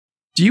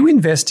Do you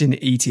invest in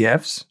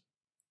ETFs?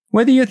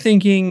 Whether you're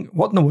thinking,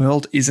 what in the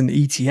world is an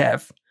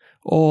ETF?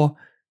 Or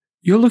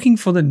you're looking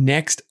for the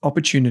next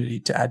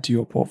opportunity to add to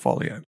your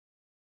portfolio,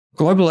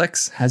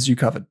 GlobalX has you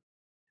covered.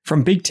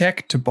 From big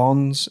tech to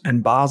bonds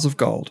and bars of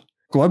gold,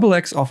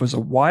 GlobalX offers a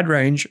wide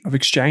range of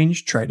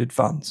exchange-traded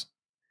funds.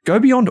 Go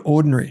beyond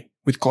ordinary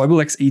with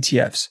GlobalX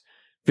ETFs.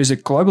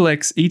 Visit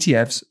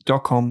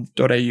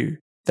globalxetfs.com.au.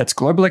 That's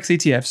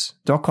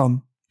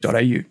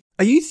globalxetfs.com.au.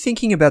 Are you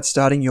thinking about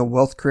starting your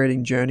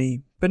wealth-creating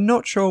journey, but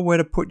not sure where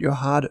to put your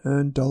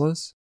hard-earned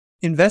dollars?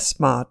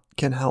 InvestSmart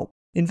can help.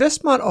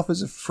 InvestSmart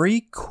offers a free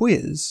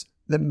quiz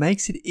that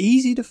makes it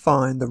easy to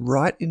find the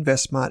right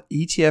InvestSmart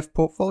ETF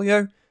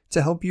portfolio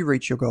to help you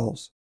reach your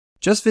goals.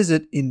 Just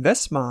visit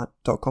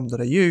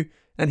investsmart.com.au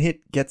and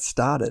hit Get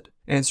Started.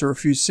 Answer a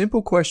few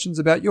simple questions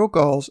about your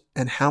goals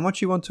and how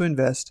much you want to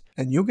invest,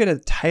 and you'll get a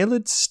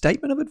tailored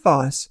statement of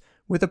advice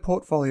with a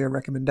portfolio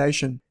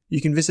recommendation. You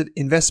can visit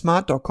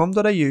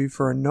investsmart.com.au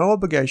for a no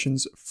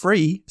obligations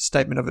free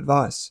statement of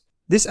advice.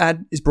 This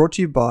ad is brought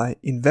to you by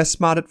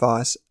InvestSmart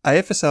Advice,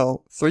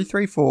 AFSL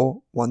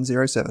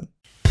 334107.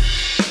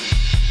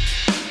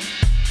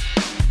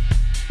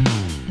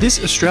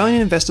 This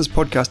Australian Investors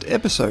Podcast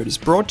episode is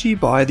brought to you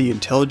by The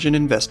Intelligent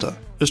Investor,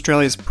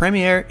 Australia's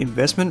premier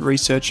investment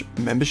research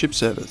membership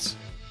service.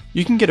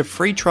 You can get a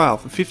free trial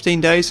for 15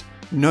 days,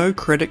 no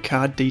credit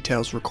card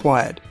details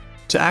required.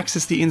 To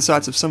access the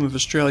insights of some of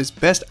Australia's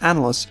best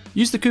analysts,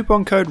 use the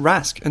coupon code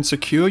RASK and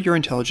secure your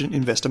Intelligent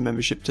Investor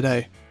membership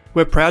today.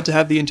 We're proud to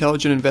have The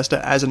Intelligent Investor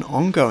as an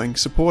ongoing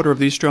supporter of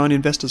the Australian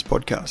Investors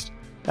Podcast.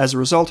 As a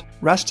result,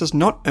 RASK does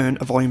not earn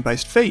a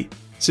volume-based fee.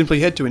 Simply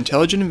head to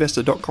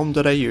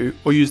intelligentinvestor.com.au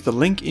or use the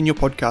link in your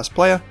podcast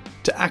player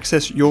to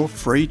access your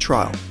free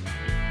trial.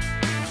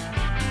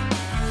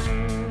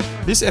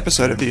 This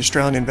episode of the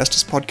Australian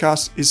Investors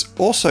Podcast is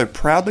also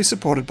proudly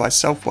supported by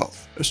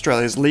SelfWealth,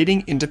 Australia's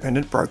leading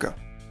independent broker.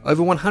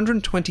 Over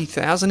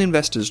 120,000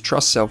 investors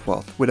trust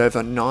SelfWealth with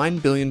over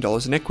 $9 billion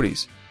in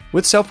equities.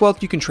 With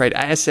SelfWealth, you can trade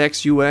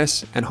ASX,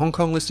 US, and Hong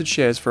Kong listed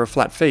shares for a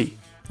flat fee.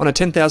 On a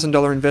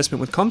 $10,000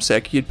 investment with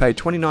CommSec, you'd pay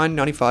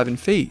 $29.95 in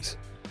fees.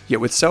 Yet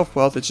with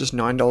SelfWealth, it's just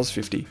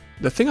 $9.50.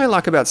 The thing I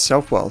like about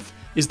SelfWealth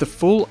is the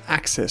full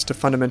access to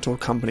fundamental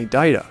company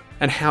data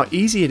and how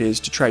easy it is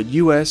to trade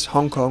US,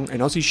 Hong Kong,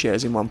 and Aussie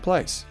shares in one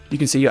place. You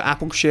can see your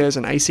Apple shares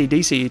and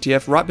ACDC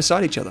ETF right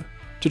beside each other.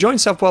 To join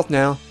SelfWealth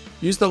now,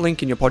 use the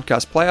link in your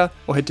podcast player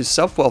or head to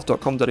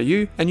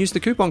selfwealth.com.au and use the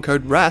coupon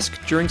code RASK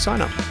during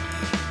sign-up.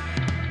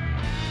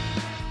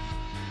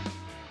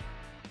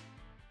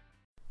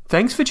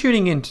 Thanks for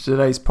tuning in to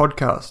today's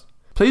podcast.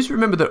 Please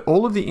remember that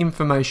all of the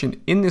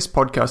information in this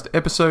podcast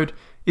episode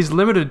is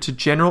limited to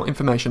general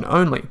information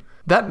only.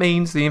 That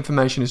means the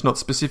information is not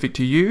specific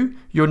to you,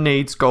 your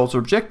needs, goals, or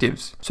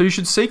objectives, so you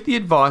should seek the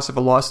advice of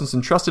a licensed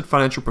and trusted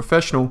financial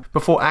professional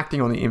before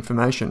acting on the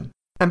information.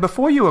 And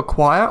before you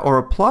acquire or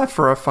apply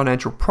for a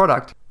financial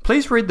product,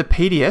 please read the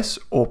PDS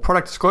or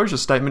product disclosure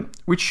statement,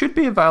 which should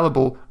be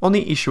available on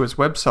the issuer's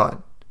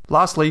website.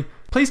 Lastly,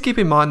 please keep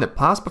in mind that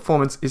past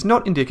performance is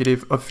not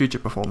indicative of future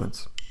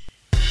performance.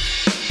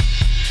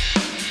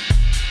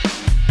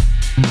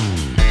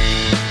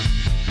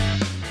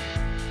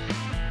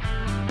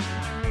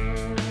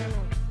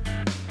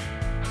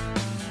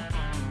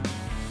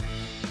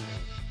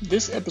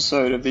 This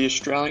episode of the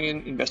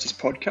Australian Investors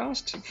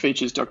Podcast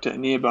features Dr.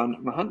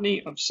 Anirban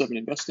Mahanti of Seven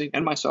Investing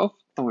and myself,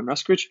 Owen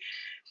Raskowich.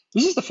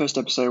 This is the first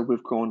episode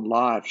we've gone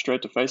live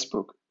straight to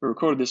Facebook. We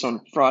recorded this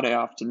on Friday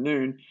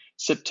afternoon,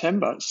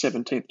 September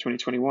 17th,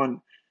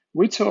 2021.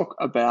 We talk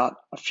about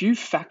a few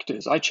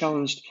factors. I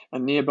challenged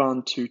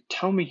Anirban to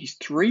tell me his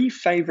 3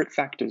 favorite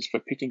factors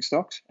for picking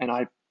stocks, and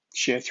I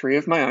share 3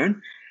 of my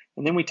own.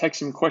 And then we take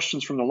some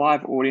questions from the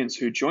live audience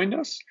who joined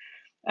us.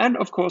 And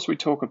of course, we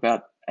talk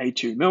about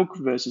A2 milk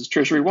versus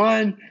Treasury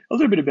wine, a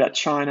little bit about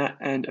China,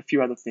 and a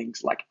few other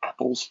things like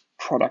Apple's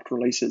product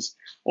releases.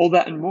 All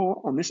that and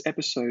more on this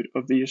episode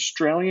of the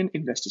Australian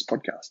Investors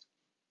Podcast.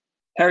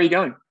 How are you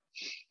going?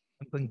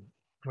 I'm doing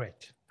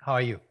great. How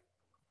are you?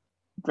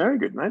 Very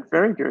good, mate.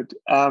 Very good.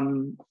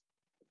 The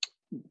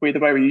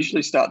way we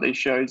usually start these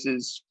shows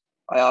is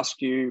I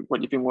ask you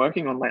what you've been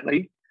working on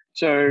lately.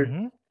 So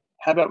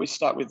how about we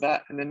start with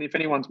that? And then if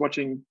anyone's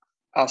watching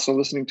us or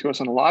listening to us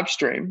on a live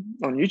stream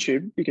on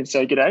YouTube, you can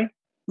say g'day.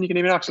 You can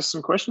even ask us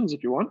some questions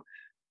if you want.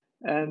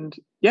 And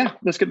yeah,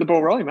 let's get the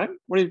ball rolling, mate.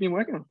 What have you been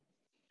working on?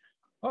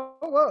 Oh,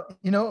 well,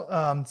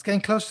 it's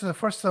getting close to the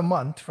first of the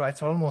month, right?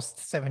 It's almost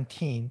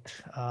 17th.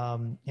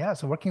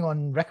 So working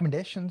on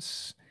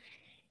recommendations,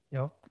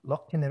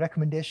 locked in the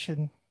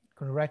recommendation,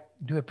 going to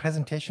do a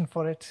presentation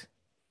for it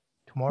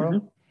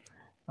tomorrow.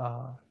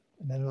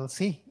 And then we'll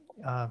see.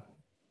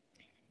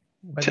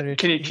 Can you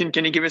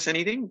give us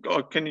anything,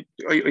 or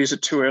is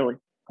it too early?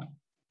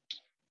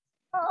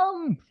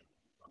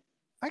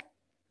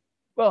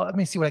 Let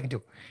me see what I can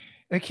do.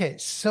 Okay,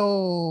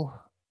 so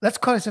let's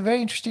call it a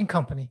very interesting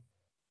company,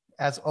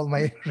 as all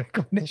my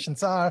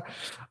recommendations are.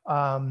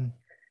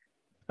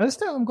 This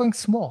time I'm going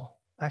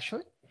small,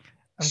 actually.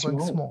 I'm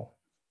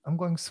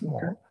going small.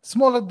 Okay.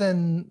 Smaller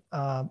than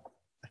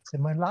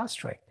than my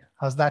last rate.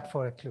 How's that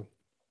for a clue?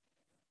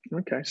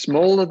 Okay,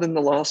 smaller than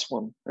the last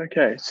one.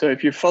 Okay, so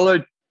if you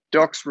follow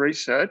Doc's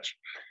research,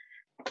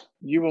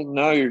 you will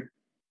know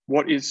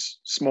what is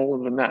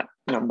smaller than that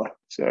number.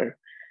 So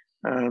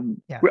I've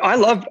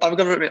got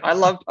to admit, I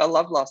loved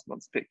last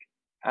month's pick.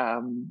 I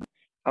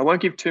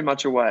won't give too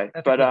much away,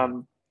 but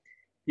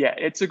yeah,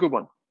 it's a good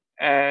one.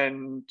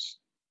 And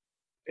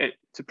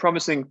it's a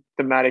promising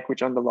thematic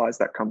which underlies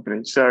that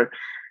company. So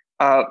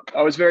I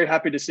was very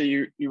happy to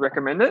see you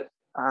recommend it.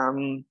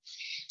 And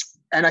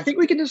I think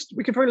we can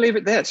probably leave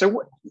it there.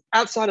 So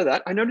outside of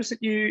that, I noticed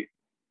that you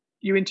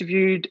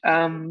interviewed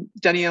Danielle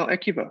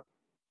Ecuyer.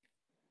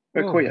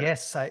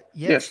 Yes, Ecuyer.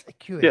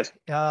 Yes.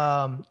 It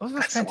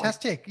was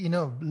fantastic.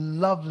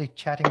 Lovely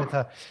chatting with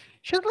her.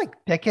 She has like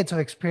decades of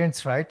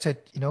experience, right? So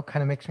it,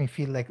 kind of makes me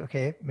feel like,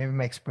 okay, maybe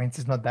my experience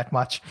is not that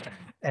much.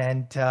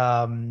 And,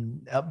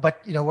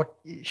 but what,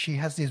 she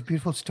has these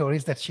beautiful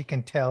stories that she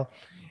can tell,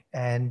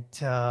 and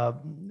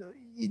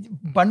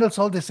it bundles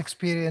all this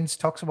experience,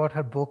 talks about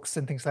her books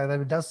and things like that.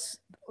 It does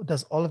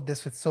all of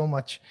this with so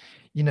much,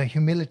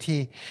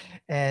 humility,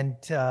 and,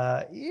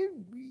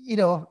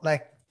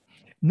 like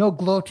no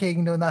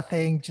gloating, no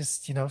nothing,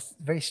 just,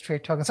 very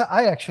straight talking. So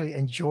I actually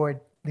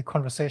enjoyed the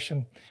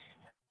conversation.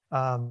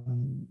 I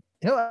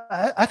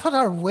thought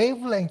our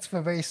wavelengths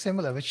were very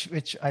similar,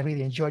 which I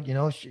really enjoyed.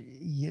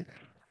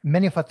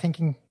 Many of our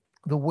thinking,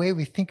 the way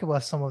we think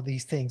about some of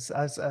these things,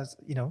 as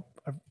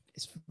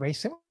is very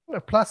similar.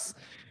 Plus,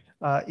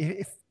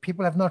 if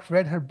people have not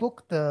read her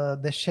book, the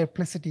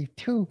Sharecliplicity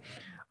 2,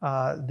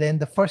 then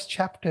the first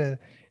chapter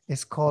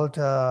is called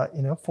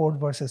Ford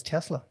versus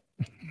Tesla.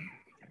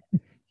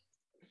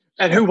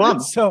 And who won?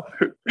 So,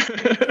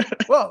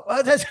 well,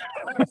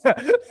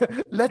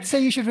 let's say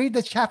you should read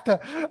the chapter.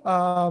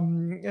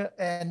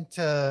 And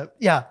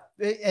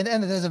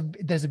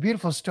there's a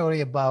beautiful story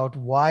about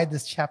why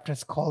this chapter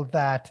is called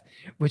that,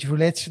 which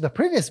relates to the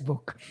previous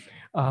book.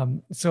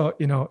 So,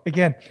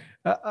 again,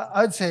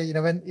 I would say,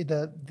 when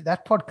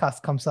that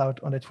podcast comes out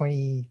on the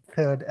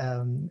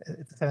 23rd,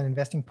 it's a 7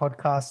 Investing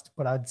podcast,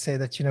 but I'd say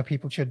that,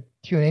 people should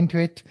tune into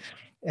it.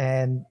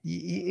 And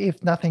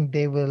if nothing,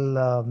 they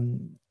will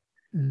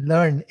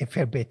learn a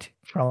fair bit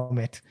from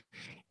it.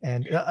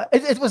 And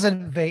it was a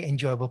very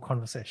enjoyable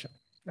conversation.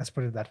 Let's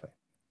put it that way.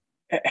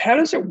 How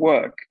does it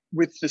work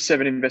with the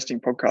 7 Investing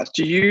podcast?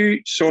 Do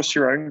you source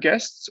your own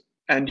guests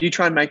and do you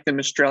try and make them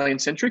Australian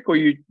centric, or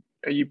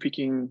are you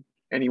picking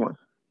anyone?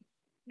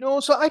 No,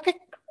 so I pick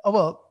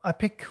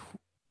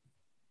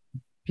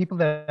people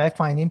that I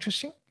find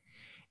interesting,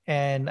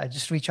 and I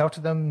just reach out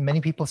to them.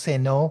 Many people say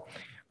no.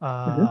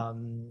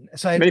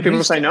 Many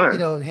people say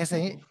no.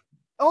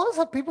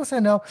 Some people say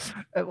no.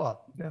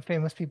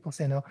 Famous people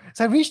say no.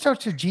 So I reached out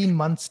to Gene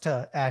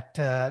Munster at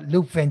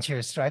Loop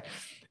Ventures, right?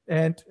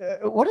 And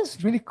what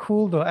is really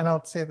cool, though, and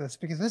I'll say this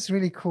because this is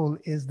really cool,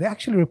 is they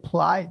actually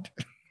replied,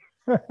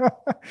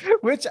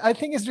 which I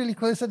think is really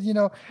cool. They said,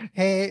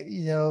 hey,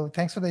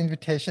 thanks for the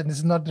invitation. This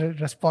is not the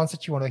response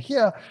that you want to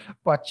hear,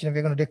 but, we're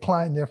going to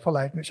decline your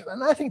polite mission.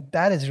 And I think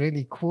that is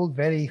really cool,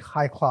 very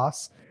high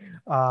class.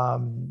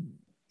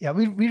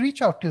 We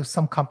reach out to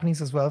some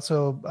companies as well.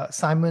 So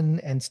Simon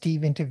and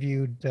Steve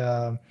interviewed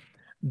the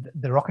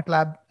Rocket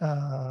Lab.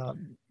 I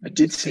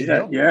did see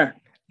that. Yeah.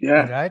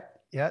 Right.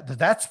 Yeah.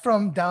 That's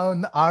from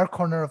down our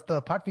corner of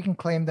the part. We can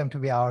claim them to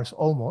be ours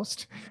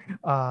almost.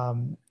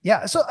 So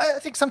I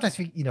think sometimes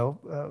we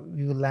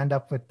will land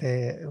up with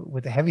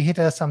a heavy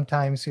hitter.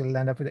 Sometimes we'll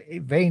land up with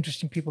very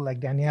interesting people like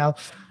Danielle.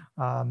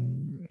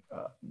 I'd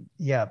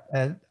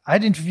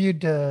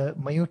interviewed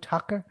Mayur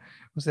Thakur,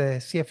 who's a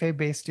CFA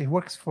based. He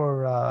works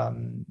for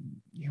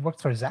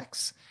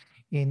Zacks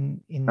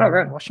in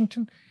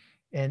Washington,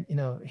 and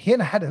he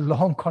and I had a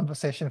long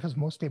conversation. It was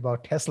mostly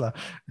about Tesla.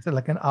 It's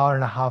like an hour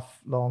and a half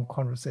long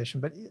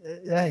conversation. But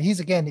he's,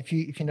 again, if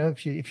you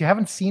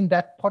haven't seen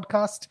that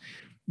podcast,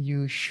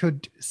 you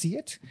should see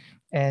it.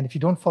 And if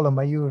you don't follow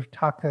Mayur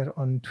Thakur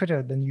on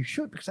Twitter, then you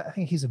should, because I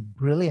think he's a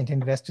brilliant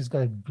investor. He's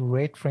got a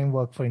great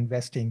framework for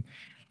investing.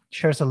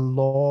 Shares a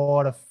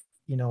lot of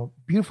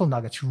beautiful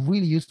nuggets,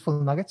 really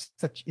useful nuggets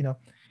that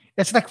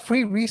it's like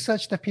free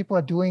research that people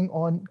are doing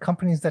on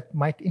companies that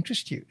might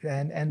interest you,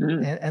 and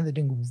they're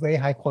doing very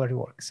high quality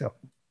work. So,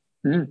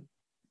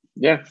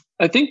 yeah,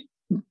 I think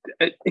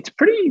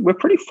we're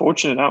pretty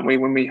fortunate, aren't we,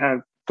 when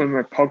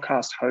we're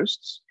podcast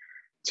hosts,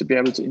 to be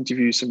able to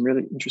interview some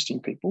really interesting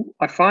people.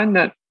 I find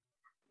that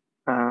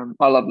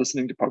I love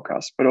listening to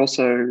podcasts, but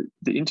also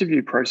the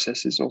interview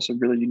process is also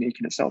really unique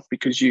in itself,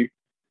 because you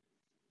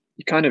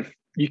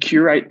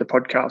curate the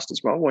podcast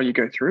as well while you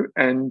go through,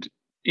 and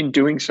in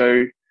doing so,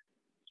 you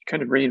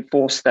kind of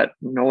reinforce that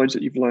knowledge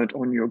that you've learned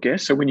on your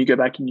guest. So when you go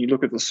back and you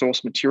look at the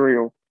source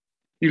material,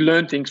 you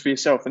learn things for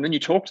yourself, and then you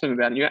talk to them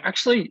about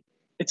it.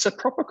 It's a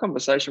proper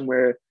conversation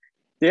where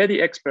they're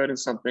the expert in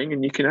something,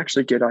 and you can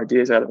actually get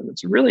ideas out of them.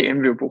 It's a really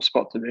enviable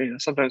spot to be. I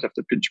sometimes have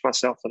to pinch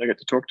myself that I get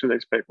to talk to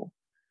these people.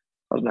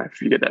 I don't know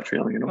if you get that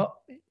feeling at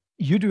all.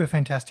 You do a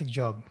fantastic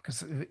job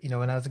because,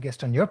 when I was a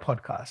guest on your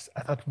podcast,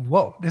 I thought,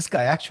 whoa, this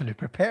guy actually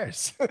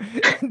prepares.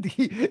 And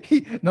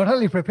he not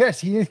only prepares,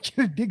 he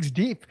actually digs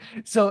deep.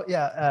 So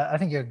yeah, I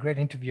think you're a great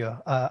interviewer.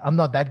 I'm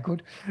not that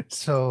good,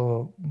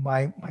 so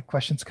my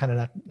questions kind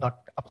of not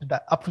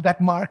up to that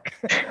mark.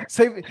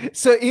 So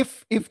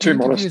if the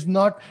interview is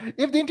not,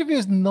 if the interview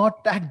is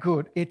not that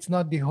good, it's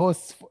not the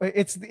host,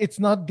 it's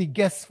not the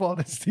guest's fault,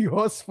 it's the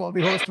host's fault.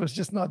 The host was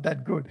just not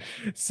that good.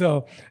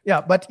 So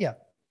yeah, but yeah.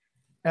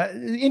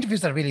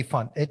 Interviews are really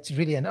fun. It's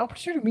really an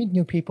opportunity to meet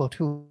new people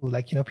too.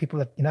 Like, people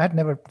that, I had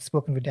never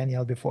spoken with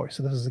Danielle before.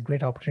 So this is a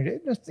great opportunity.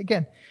 Just,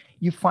 again,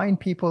 you find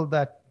people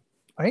that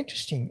are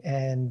interesting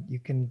and you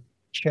can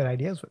share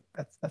ideas with.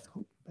 That's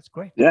cool. That's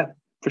great. Yeah,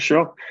 for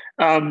sure.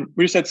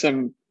 We just had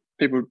some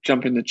people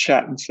jump in the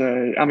chat and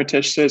say,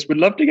 Amitesh says, would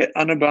love to get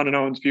Anirban and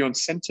Owen's view on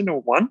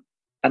Sentinel-1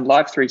 and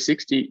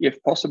Live360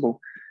 if possible.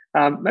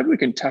 Maybe we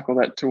can tackle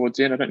that towards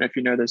the end. I don't know if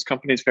you know those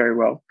companies very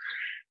well.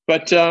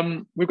 But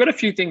we've got a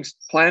few things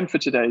planned for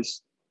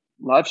today's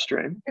live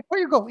stream. Before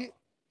you go,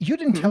 you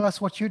didn't tell us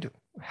what you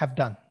have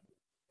done.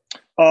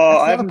 Oh,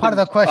 I haven't part of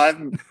the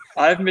question.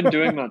 I haven't been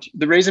doing much.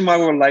 The reason why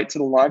we're late to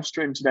the live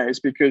stream today is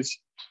because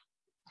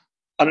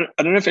I don't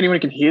know if anyone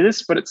can hear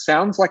this, but it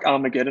sounds like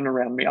Armageddon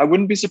around me. I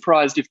wouldn't be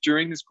surprised if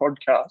during this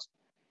podcast,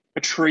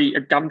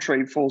 a gum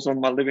tree falls on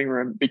my living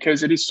room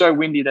because it is so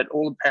windy that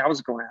all the power's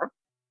gone out.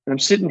 And I'm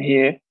sitting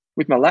here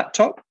with my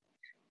laptop,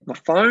 my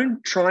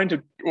phone, trying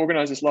to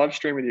organize this live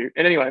stream with you.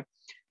 And anyway,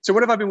 so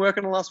what have I been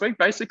working on last week?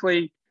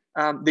 Basically,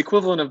 the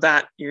equivalent of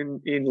that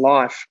in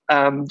life,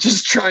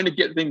 just trying to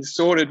get things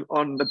sorted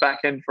on the back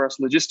end for us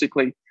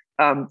logistically.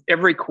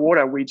 Every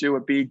quarter, we do a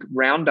big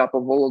roundup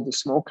of all of the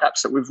small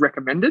caps that we've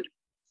recommended.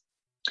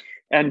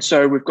 And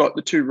so we've got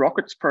the 2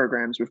 rockets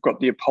programs, we've got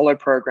the Apollo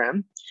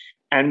program,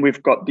 and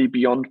we've got the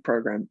Beyond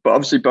program, but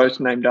obviously both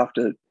named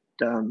after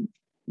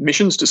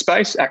missions to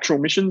space, actual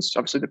missions,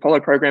 obviously the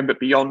Apollo program, but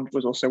Beyond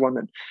was also one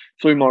that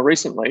flew more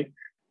recently.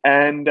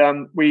 And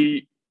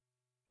we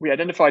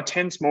identified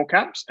 10 small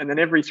caps, and then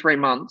every 3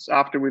 months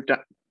after we've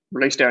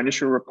released our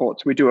initial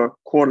reports, we do a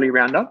quarterly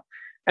roundup.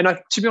 And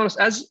to be honest,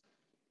 as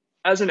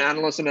an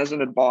analyst and as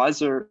an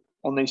advisor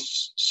on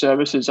these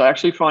services, I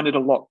actually find it a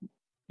lot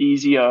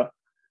easier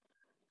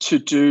to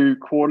do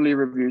quarterly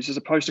reviews as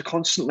opposed to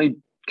constantly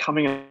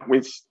coming up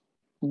with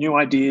new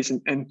ideas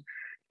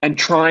and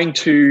trying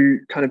to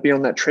kind of be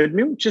on that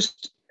treadmill.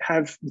 Just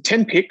have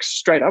 10 picks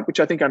straight up,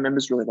 which I think our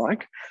members really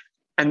like,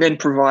 and then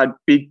provide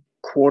big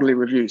quarterly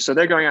reviews. So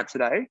they're going out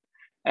today,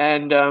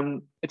 and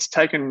it's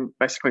taken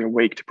basically a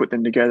week to put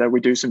them together. We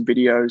do some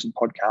videos and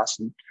podcasts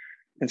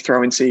and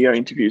throw in CEO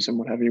interviews and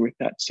what have you with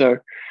that. So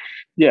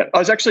yeah, I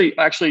was actually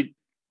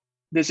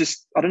there's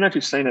this, I don't know if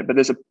you've seen it, but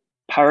there's a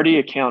parody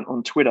account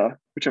on Twitter,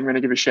 which I'm going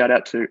to give a shout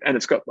out to. And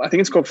I think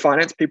it's called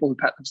Finance People Who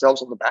Pat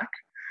Themselves on the Back.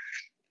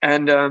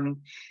 And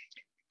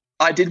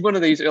I did one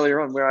of these earlier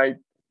on where I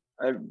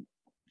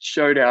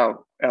showed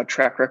our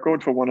track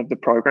record for one of the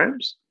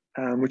programs,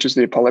 which is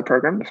the Apollo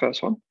program, the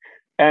first one.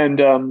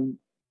 And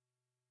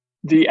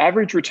the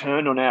average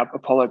return on our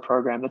Apollo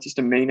program, that's just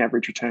a mean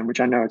average return,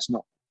 which I know it's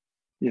not,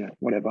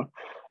 whatever,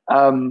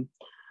 was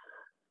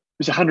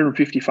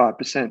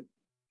 155%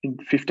 in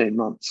 15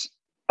 months.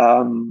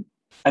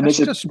 And that's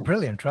just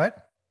brilliant, right?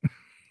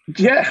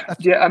 Yeah.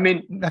 I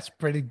mean, that's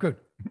pretty good,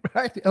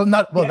 right?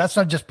 That's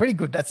not just pretty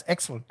good. That's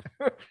excellent.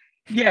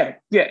 Yeah.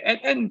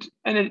 And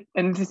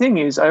the thing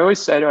is, I always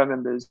say to our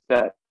members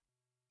that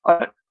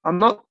I'm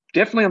not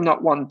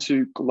one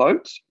to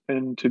gloat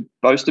and to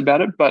boast about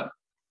it, but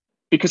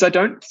because I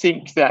don't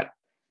think that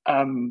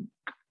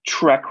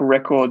track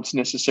records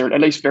necessarily,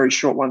 at least very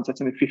short ones, that's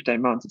only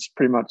 15 months. It's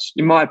pretty much,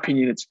 in my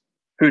opinion, it's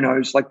who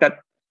knows, like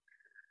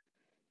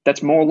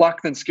that's more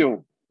luck than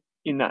skill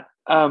in that.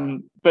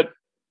 But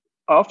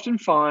I often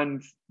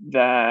find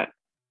that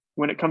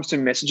when it comes to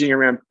messaging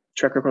around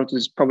track records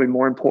is probably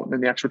more important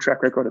than the actual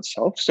track record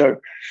itself. So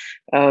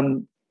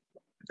I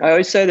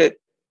always say that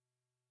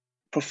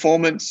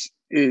performance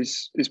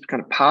is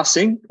kind of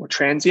passing or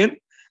transient,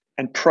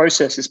 and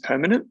process is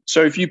permanent.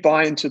 So if you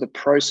buy into the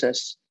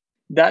process,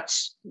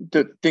 that's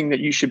the thing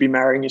that you should be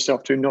marrying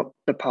yourself to, not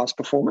the past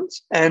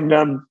performance. And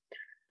I'm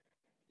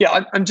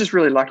just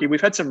really lucky. We've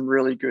had some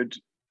really good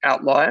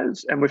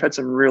outliers and we've had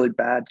some really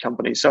bad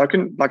companies. So I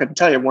can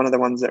tell you one of the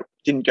ones that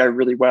didn't go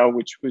really well,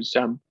 which was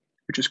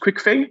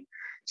QuickFee.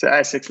 So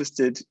ASX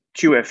listed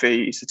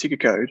QFE is the ticker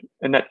code,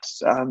 and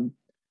that's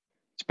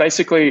it's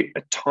basically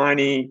a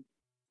tiny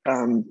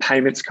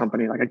payments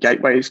company, like a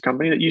gateways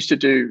company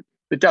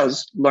that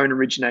does loan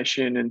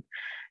origination and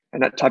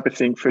that type of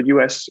thing for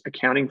US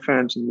accounting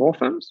firms and law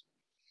firms.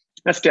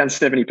 That's down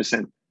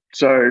 70%.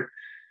 So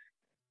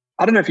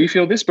I don't know if you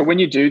feel this, but when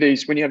you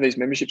have these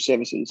membership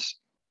services,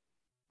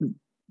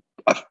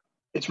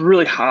 it's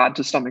really hard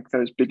to stomach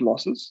those big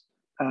losses.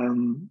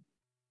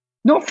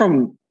 Not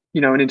from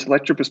an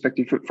intellectual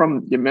perspective, but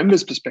from your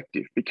members'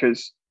 perspective,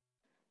 because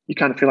you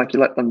kind of feel like you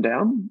let them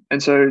down.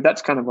 And so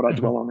that's kind of what I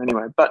dwell on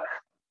anyway. But,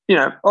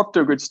 off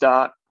to a good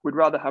start. We'd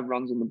rather have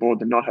runs on the board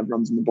than not have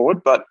runs on the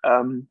board. But,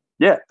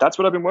 that's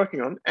what I've been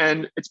working on.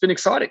 And it's been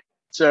exciting.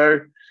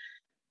 So,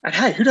 and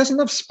hey, who doesn't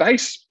love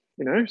space?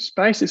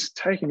 Space is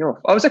taking off.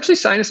 I was actually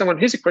saying to someone,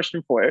 here's a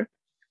question for you.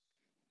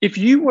 If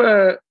you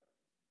were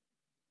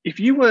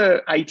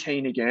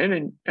 18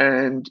 again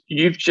and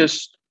you've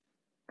just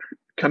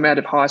come out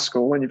of high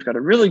school and you've got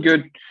a really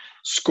good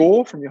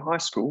score from your high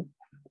school,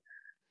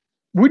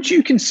 would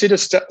you consider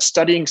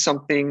studying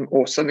something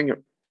or something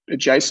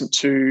adjacent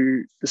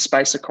to the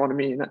space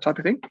economy and that type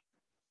of thing?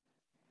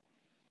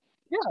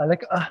 Yeah,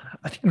 like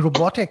I think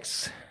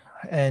robotics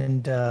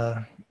and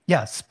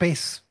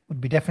space would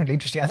be definitely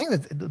interesting. I think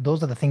that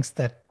those are the things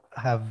that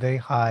have very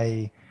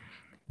high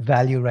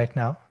value right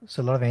now.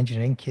 So a lot of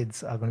engineering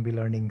kids are going to be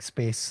learning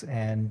space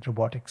and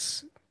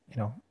robotics.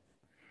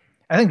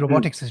 I think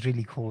robotics is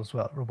really cool as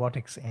well.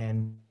 Robotics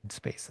and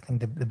space. I think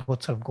they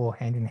both sort of go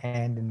hand in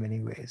hand in many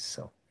ways.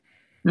 So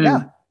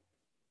yeah,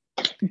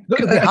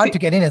 it'll be hard to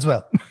get in as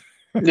well.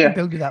 Yeah,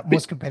 they'll be the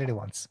most competitive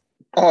ones.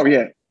 Oh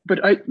yeah, but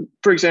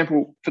for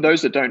example, for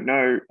those that don't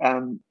know,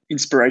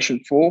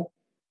 Inspiration 4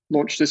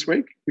 launched this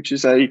week, which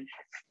is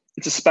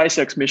it's a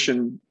SpaceX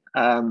mission,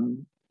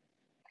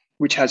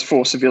 which has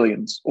 4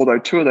 civilians, although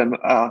 2 of them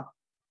are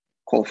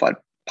qualified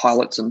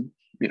pilots and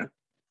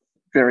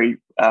very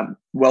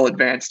well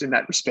advanced in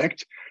that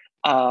respect.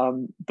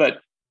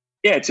 But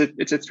yeah, it's a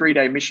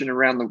 3-day mission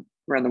around the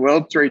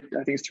world. Three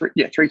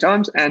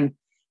times, and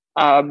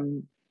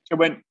it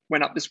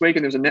went up this week,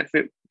 and there was a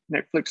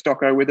Netflix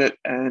doco with it,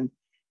 and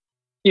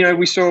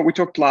we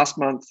talked last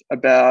month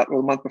the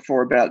month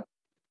before about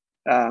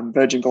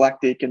Virgin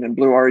Galactic and then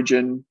Blue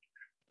Origin.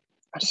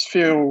 I just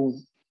feel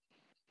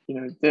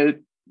there's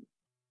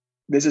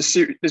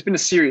been a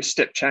serious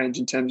step change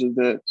in terms of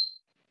the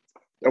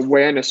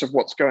awareness of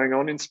what's going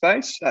on in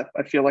space.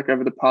 I feel like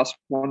over the past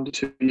 1 to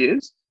 2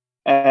 years,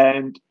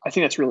 and I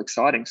think that's really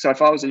exciting. So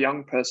if I was a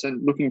young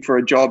person looking for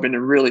a job in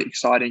a really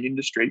exciting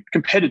industry,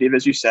 competitive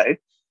as you say,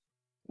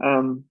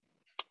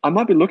 I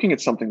might be looking at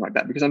something like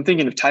that, because I'm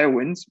thinking of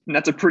tailwinds, and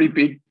that's a pretty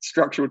big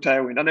structural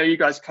tailwind. I know you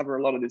guys cover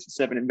a lot of this in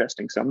Seven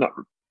Investing, so I'm not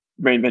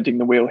reinventing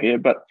the wheel here,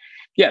 but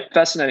yeah,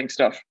 fascinating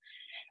stuff.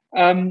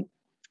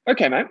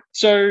 Okay, mate.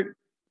 So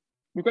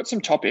we've got some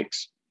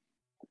topics.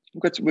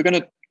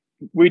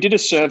 We did a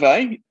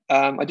survey.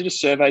 I did a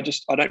survey.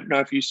 I don't know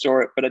if you saw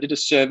it, but I did a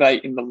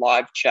survey in the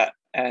live chat,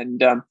 and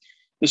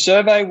the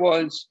survey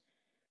was,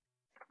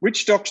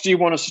 which stocks do you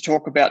want us to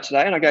talk about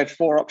today? And I gave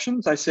 4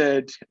 options. I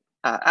said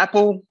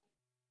Apple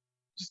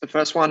was the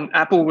first one,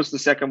 Apple was the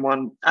second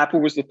one,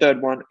 Apple was the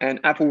third one, and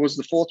Apple was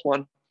the fourth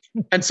one.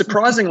 And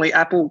surprisingly,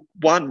 Apple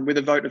won with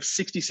a vote of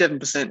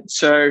 67%.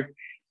 So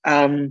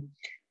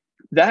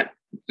that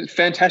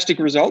fantastic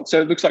result.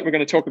 So it looks like we're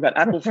going to talk about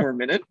Apple for a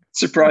minute.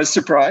 Surprise,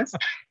 surprise.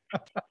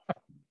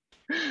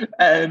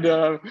 And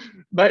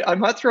mate, I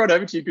might throw it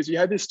over to you, because you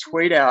had this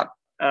tweet out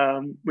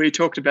where you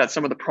talked about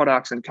some of the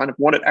products and kind of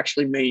what it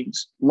actually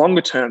means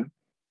longer term.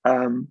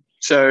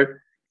 So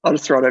I'll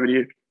just throw it over to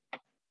you.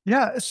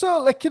 Yeah.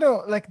 So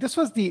this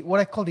was what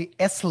I call the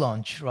S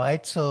launch,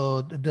 right?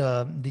 So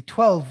the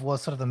 12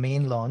 was sort of the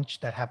main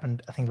launch that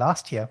happened, I think,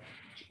 last year.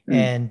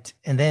 And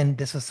then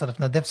this is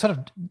they've sort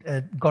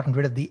of gotten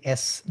rid of the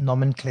S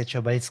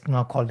nomenclature, but it's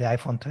now called the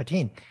iPhone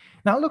 13.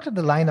 Now I looked at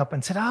the lineup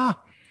and said,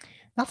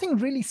 nothing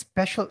really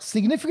special,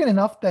 significant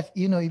enough that,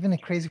 even a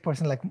crazy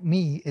person like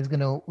me is going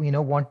to,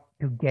 want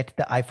to get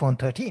the iPhone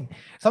 13.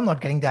 So I'm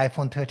not getting the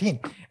iPhone 13.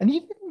 And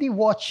even the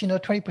watch,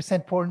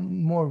 20%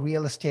 more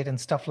real estate and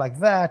stuff like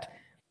that.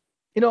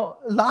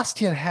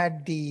 Last year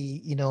had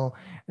the,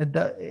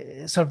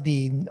 the sort of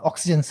the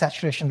oxygen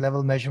saturation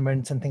level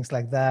measurements and things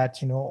like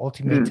that,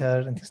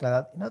 altimeter and things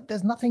like that.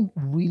 There's nothing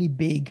really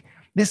big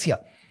this year,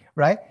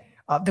 right?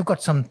 They've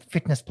got some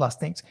Fitness Plus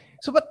things.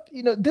 So, but,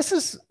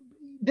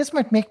 this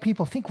might make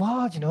people think,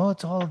 wow,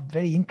 it's all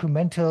very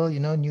incremental,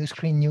 new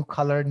screen, new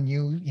color,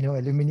 new,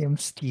 aluminum,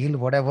 steel,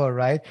 whatever,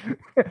 right?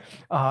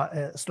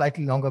 A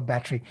slightly longer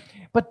battery.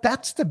 But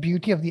that's the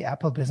beauty of the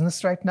Apple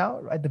business right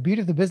now, right? The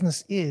beauty of the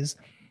business is,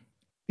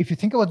 if you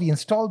think about the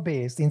install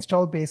base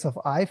of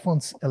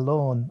iPhones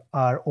alone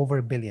are over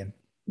 1 billion.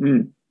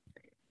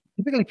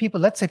 Typically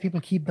let's say people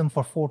keep them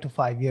for 4 to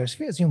 5 years. If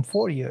you assume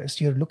 4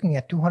 years, you're looking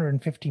at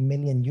 250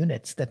 million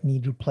units that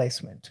need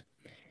replacement.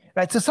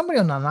 Right. So somebody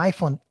on an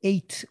iPhone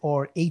 8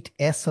 or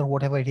 8S or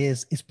whatever it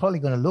is probably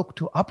going to look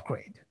to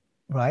upgrade,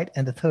 right?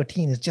 And the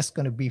 13 is just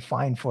going to be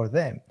fine for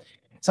them.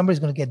 Somebody's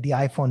going to get the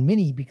iPhone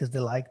mini because they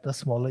like the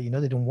smaller,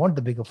 they don't want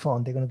the bigger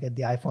phone. They're going to get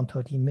the iPhone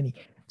 13 mini.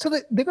 So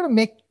they're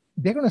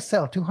going to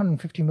sell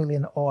 250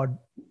 million odd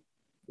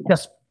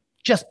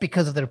just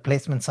because of the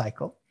replacement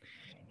cycle.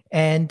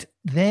 And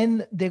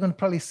then they're going to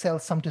probably sell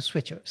some to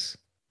switchers,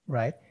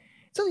 right?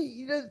 So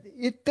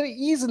they're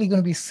easily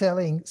going to be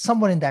selling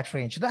somewhere in that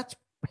range. That's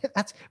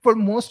for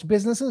most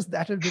businesses,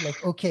 that will be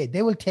like, okay,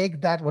 they will take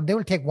that, or they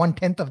will take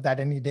 1/10 of that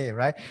any day,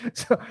 right?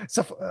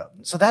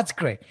 So that's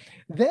great.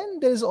 Then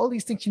there's all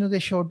these things, they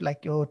showed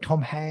like,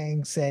 Tom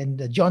Hanks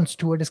and Jon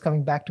Stewart is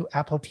coming back to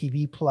Apple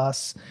TV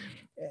Plus.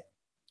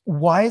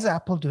 Why is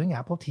Apple doing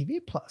Apple TV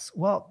Plus?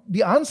 Well,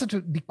 the answer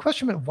to the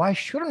question is, why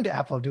shouldn't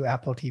Apple do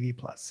Apple TV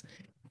Plus?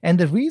 And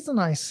the reason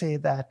I say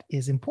that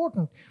is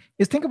important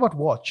is think about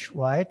watch,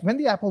 right? When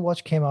the Apple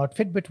Watch came out,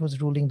 Fitbit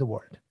was ruling the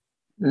world.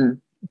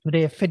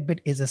 Today, Fitbit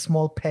is a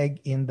small peg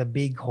in the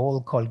big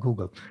hole called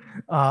Google,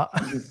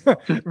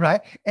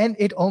 right? And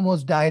it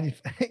almost died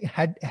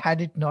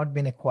had it not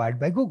been acquired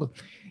by Google.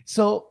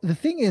 So the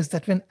thing is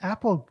that when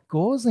Apple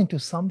goes into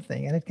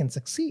something and it can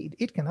succeed,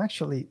 it can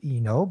actually,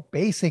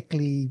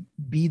 basically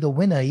be the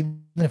winner,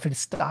 even if it's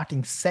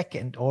starting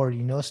second or,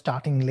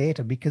 starting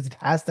later, because it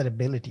has that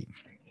ability.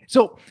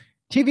 So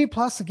TV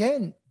Plus,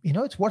 again,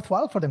 it's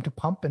worthwhile for them to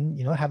pump and,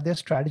 have their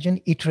strategy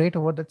and iterate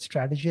over that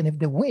strategy. And if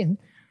they win,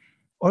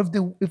 or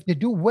if they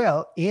do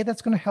well, A,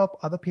 that's going to help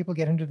other people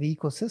get into the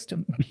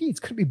ecosystem. B,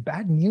 it's going to be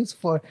bad news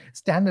for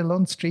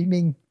standalone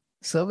streaming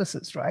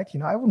services, right?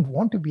 I wouldn't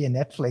want to be a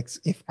Netflix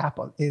if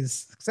Apple is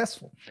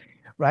successful,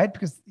 right?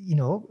 Because,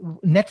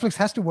 Netflix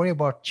has to worry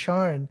about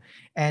churn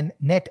and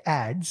net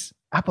ads.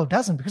 Apple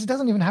doesn't, because it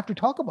doesn't even have to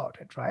talk about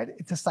it, right?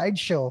 It's a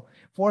sideshow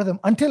for them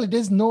until it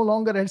is no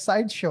longer a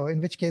sideshow,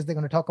 in which case they're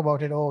going to talk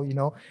about it. Oh,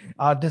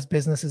 this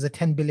business is a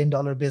 $10 billion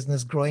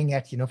business growing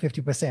at,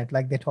 50%,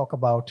 like they talk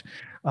about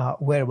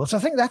wearables. So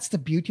I think that's the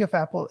beauty of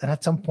Apple. And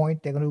at some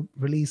point, they're going to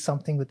release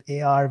something with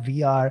AR,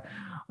 VR,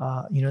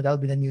 that'll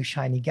be the new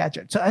shiny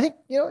gadget. So I think,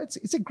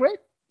 it's a great,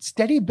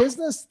 steady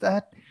business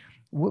that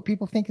what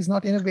people think is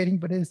not innovating,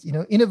 but is,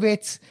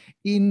 innovates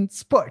in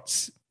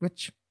spurts,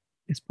 which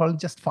is probably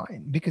just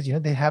fine because,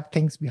 they have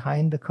things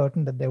behind the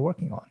curtain that they're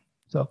working on.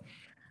 So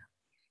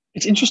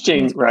it's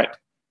interesting, right?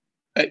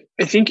 I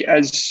think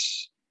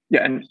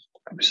and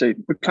obviously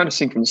we kind of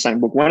sing from the same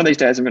book. One of these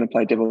days I'm going to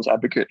play devil's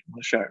advocate on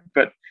the show,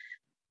 but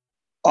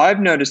I've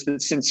noticed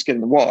that since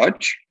getting the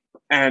watch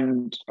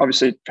and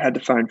obviously had the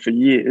phone for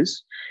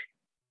years,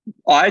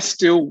 I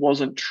still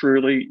wasn't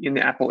truly in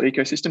the Apple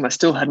ecosystem. I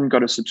still hadn't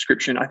got a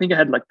subscription. I think I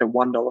had like the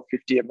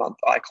 $1.50 a month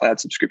iCloud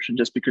subscription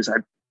just because I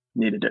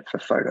needed it for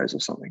photos or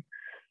something.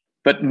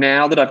 But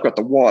now that I've got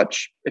the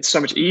watch, it's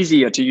so much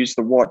easier to use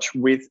the watch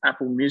with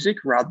Apple Music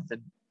rather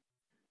than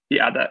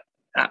the other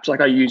apps.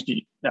 Like I used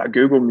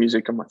Google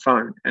Music on my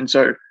phone. And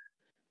so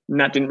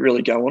that didn't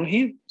really go on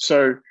here.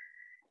 So,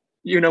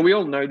 we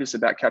all know this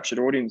about captured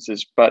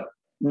audiences, but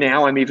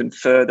now I'm even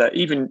further,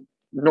 even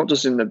not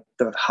just in the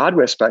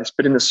hardware space,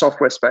 but in the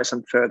software space,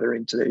 I'm further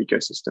into the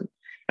ecosystem.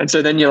 And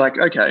so then you're like,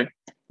 okay,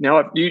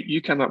 now you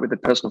came up with a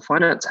personal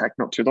finance hack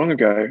not too long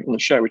ago on the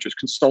show, which was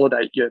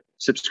consolidate your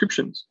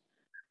subscriptions.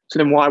 So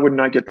then why wouldn't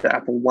I get the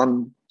Apple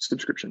One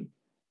subscription,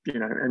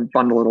 and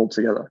bundle it all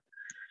together?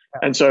 Yeah.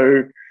 And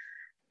so,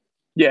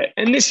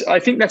 and I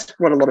think that's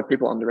what a lot of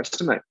people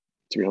underestimate,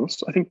 to be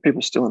honest. I think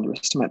people still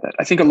underestimate that.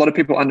 I think a lot of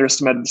people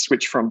underestimated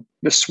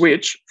the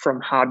switch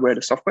from hardware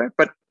to software,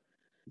 but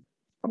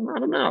I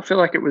don't know. I feel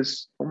like it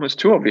was almost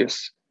too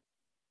obvious.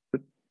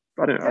 But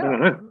I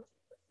don't know.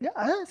 Yeah,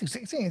 I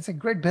think it's a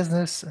great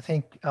business. I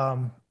think,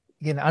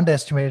 again,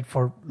 underestimated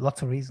for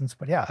lots of reasons.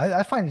 But yeah,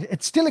 I find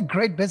it's still a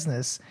great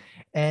business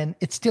and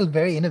it's still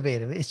very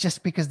innovative. It's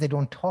just because they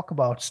don't talk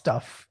about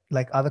stuff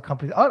like other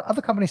companies.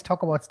 Other companies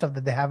talk about stuff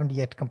that they haven't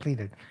yet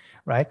completed,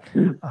 right?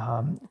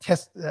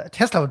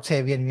 Tesla would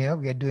say, we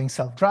are doing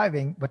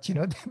self-driving, but,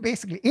 they're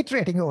basically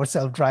iterating over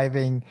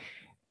self-driving,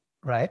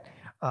 right?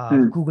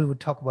 Google would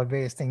talk about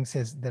various things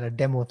as there are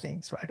demo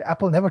things, right?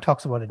 Apple never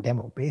talks about a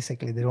demo.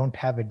 Basically, they don't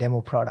have a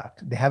demo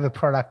product. They have a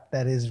product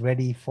that is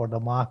ready for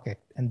the market,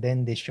 and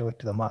then they show it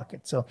to the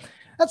market. So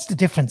that's the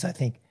difference, I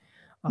think,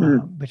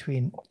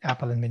 between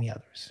Apple and many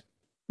others.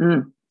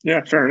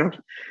 Yeah, fair enough.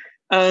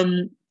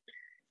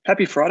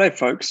 Happy Friday,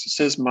 folks,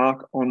 says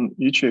Mark on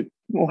YouTube.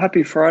 Well,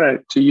 happy Friday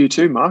to you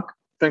too, Mark.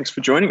 Thanks for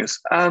joining us.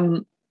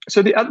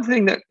 So the other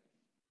thing that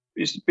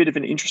is a bit of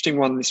an interesting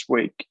one this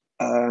week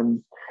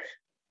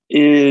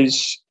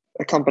is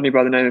a company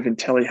by the name of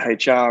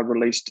IntelliHR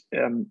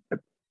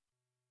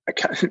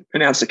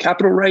announced a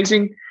capital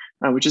raising,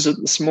 which is at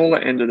the smaller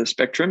end of the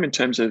spectrum in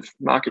terms of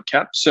market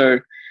cap. So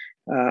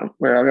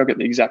where I'll get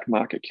the exact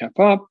market cap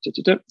up,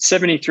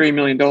 $73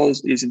 million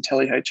is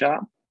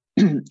IntelliHR.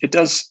 It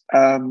does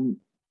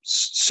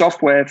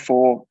software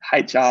for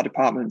HR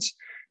departments,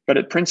 but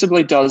it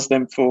principally does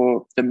them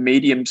for the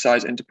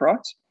medium-sized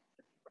enterprise.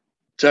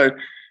 So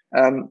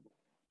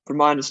from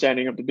my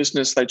understanding of the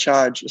business, they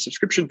charge a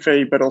subscription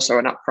fee, but also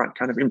an upfront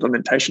kind of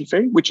implementation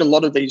fee, which a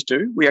lot of these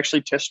do. We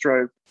actually test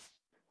drove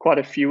quite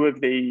a few of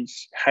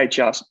these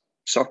HR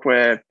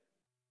software,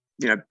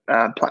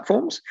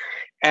 platforms,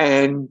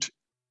 and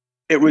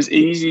it was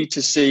easy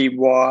to see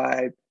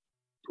why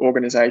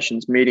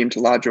organizations, medium to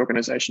large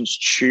organizations,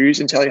 choose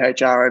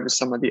IntelliHR over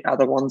some of the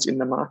other ones in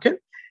the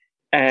market.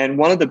 And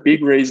one of the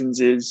big reasons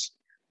is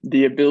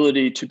the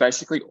ability to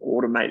basically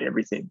automate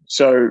everything.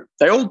 So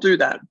they all do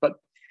that, but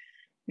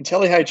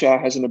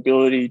IntelliHR has an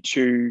ability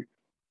to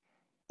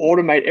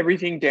automate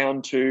everything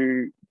down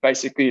to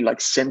basically like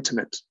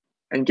sentiment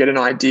and get an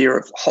idea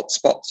of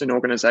hotspots in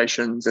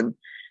organizations and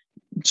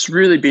just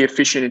really be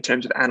efficient in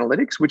terms of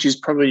analytics, which is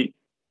probably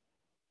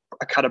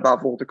a cut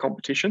above all the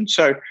competition.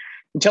 So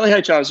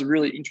IntelliHR is a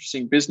really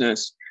interesting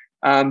business.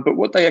 But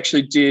what they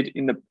actually did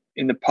in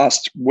the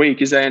past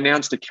week is they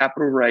announced a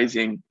capital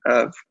raising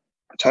of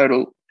a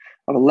total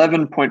of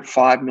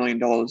 $11.5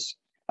 million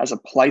as a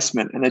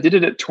placement, and they did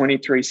it at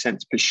 23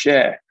 cents per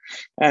share.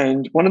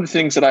 And one of the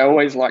things that I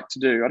always like to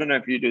do, I don't know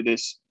if you do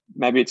this,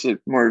 maybe it's a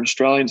more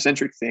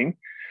Australian-centric thing,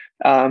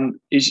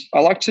 is I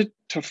like to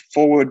jump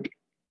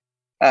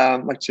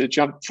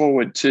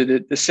forward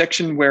to the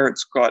section where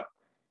it's got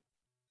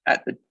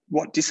at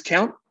what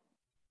discount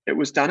it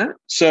was done at.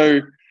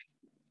 So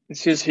it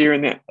says here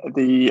in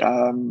the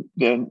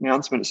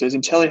announcement, it says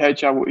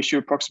IntelliHR will issue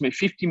approximately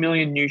 50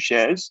 million new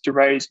shares to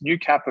raise new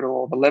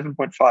capital of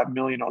 11.5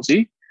 million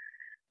Aussie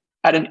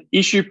at an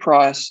issue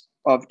price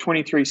of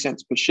 23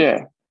 cents per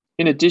share.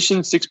 In addition,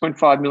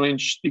 6.5 million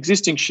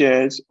existing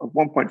shares of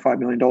 $1.5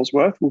 million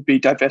worth will be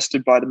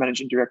divested by the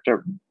managing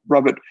director,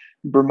 Robert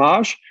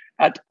Bromage,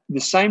 at the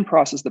same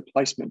price as the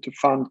placement to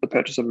fund the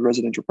purchase of a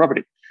residential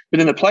property. But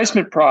then the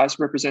placement price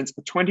represents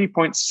a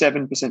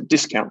 20.7%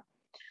 discount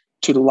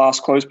to the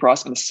last close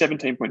price and a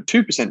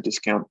 17.2%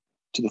 discount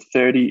to the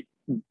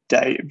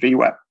 30-day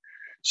VWAP.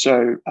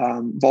 So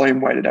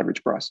volume weighted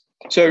average price.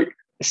 So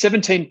a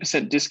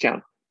 17%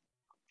 discount.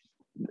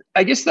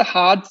 I guess the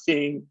hard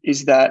thing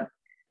is that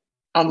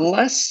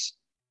unless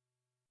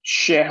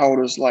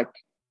shareholders like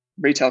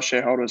retail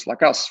shareholders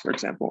like us, for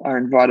example, are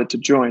invited to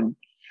join,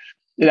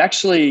 it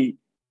actually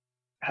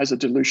has a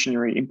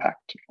dilutionary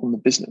impact on the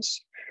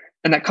business.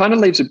 And that kind of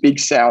leaves a big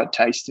sour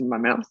taste in my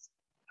mouth.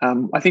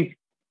 I think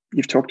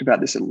you've talked about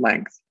this at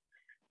length,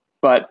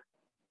 but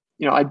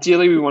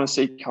ideally we want to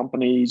see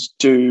companies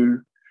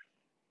do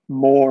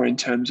more in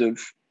terms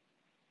of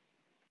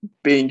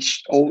being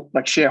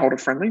shareholder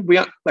friendly.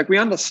 We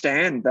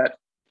understand that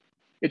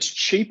it's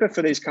cheaper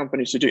for these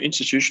companies to do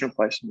institutional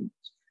placements.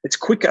 It's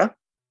quicker,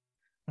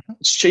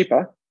 it's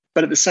cheaper,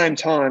 but at the same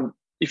time,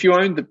 if you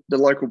own the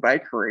local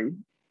bakery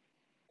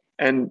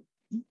and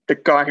the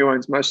guy who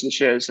owns most of the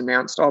shares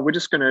announced, we're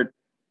just going to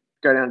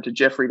go down to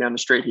Jeffrey down the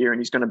street here and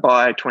he's going to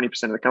buy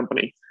 20% of the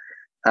company.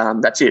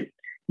 That's it.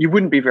 You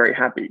wouldn't be very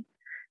happy.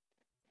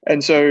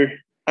 And so,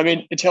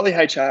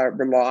 IntelliHR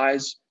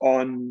relies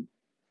on,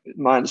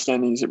 my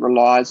understanding is it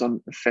relies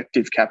on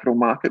effective capital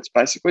markets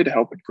basically to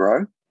help it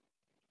grow.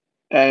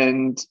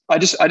 And I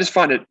just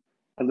find it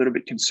a little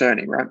bit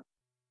concerning, right?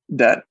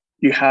 That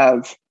you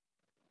have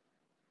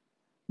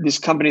this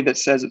company that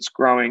says it's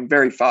growing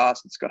very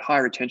fast, it's got high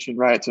retention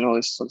rates and all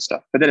this sort of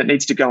stuff, but then it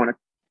needs to go and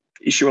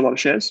issue a lot of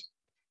shares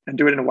and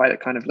do it in a way that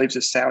kind of leaves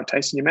a sour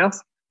taste in your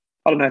mouth.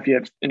 I don't know if you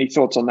have any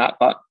thoughts on that,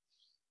 but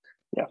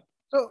yeah.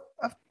 So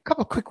a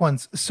couple of quick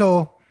ones.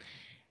 So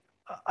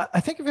I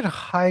think if you're a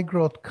high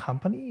growth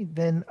company,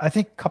 then I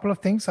think a couple of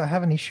things. I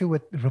have an issue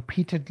with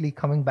repeatedly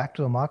coming back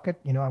to the market.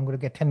 I'm going to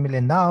get 10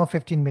 million now,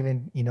 15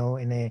 million,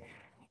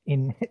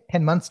 in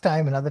 10 months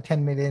time, another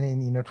 10 million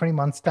in, 20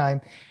 months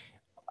time.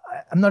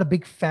 I'm not a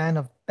big fan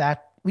of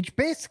that, which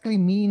basically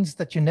means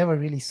that you're never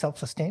really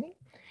self-sustaining,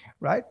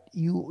 right?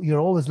 You're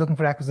always looking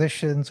for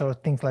acquisitions or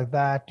things like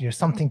that. You're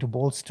something to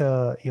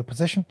bolster your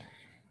position.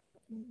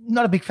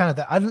 Not a big fan of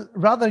that. I'd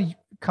rather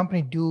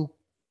company do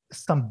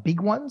some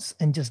big ones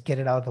and just get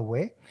it out of the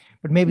way.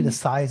 But maybe the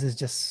size is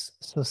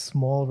just so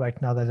small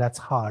right now that that's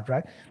hard,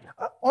 right?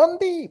 On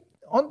the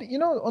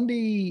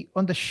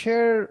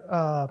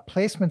share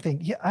placement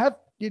thing,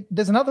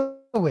 there's another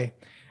way.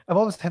 I've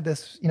always had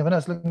this, when I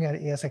was looking at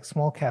ASX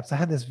small caps, I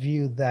had this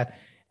view that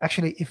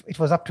actually, if it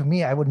was up to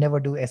me, I would never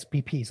do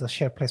SPPs, or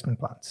share placement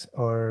plans,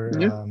 or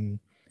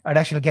I'd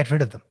actually get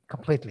rid of them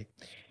completely.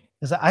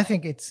 Because I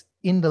think it's,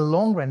 in the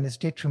long run, it's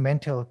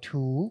detrimental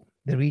to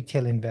the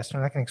retail investor.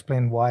 And I can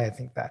explain why I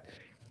think that.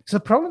 So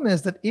the problem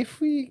is that if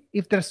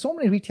there are so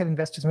many retail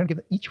investors, we're going to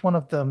give each one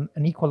of them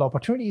an equal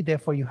opportunity.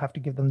 Therefore, you have to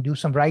do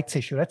some rights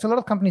issue, right? So a lot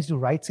of companies do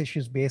rights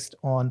issues based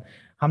on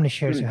how many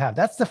shares you have.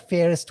 That's the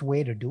fairest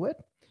way to do it.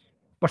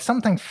 But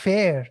sometimes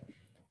fair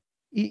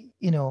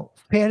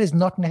is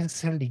not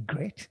necessarily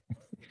great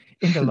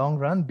in the long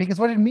run, because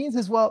what it means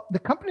is, the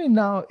company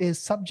now is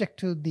subject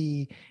to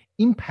the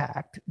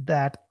impact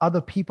that other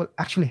people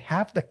actually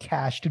have the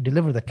cash to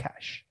deliver the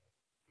cash.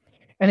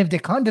 And if they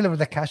can't deliver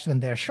the cash, then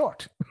they're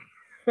short,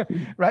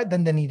 right?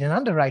 Then they need an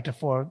underwriter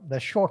for the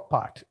short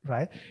part,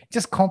 right? It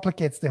just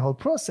complicates the whole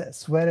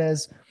process.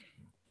 Whereas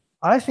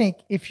I think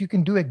if you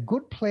can do a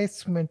good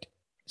placement,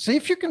 so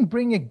if you can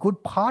bring a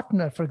good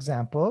partner, for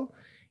example,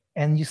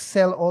 and you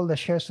sell all the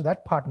shares to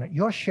that partner,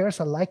 your shares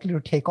are likely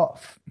to take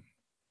off,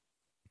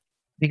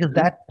 because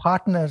that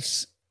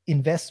partner's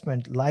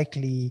investment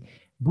likely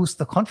boosts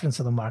the confidence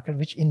of the market,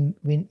 which in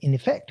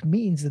effect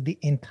means that the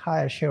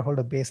entire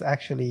shareholder base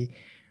actually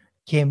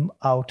came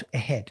out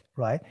ahead,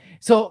 right?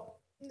 So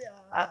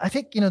I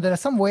think, there are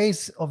some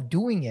ways of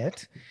doing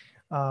it.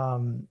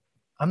 I'm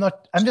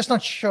just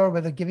not sure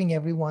whether giving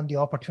everyone the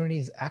opportunity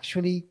is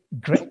actually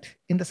great,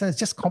 in the sense it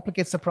just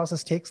complicates the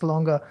process, takes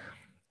longer.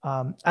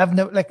 I've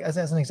never, as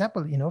an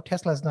example,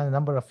 Tesla has done a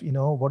number of,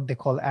 what they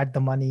call at the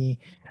money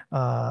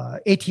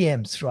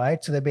ATMs,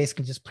 right? So they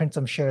basically just print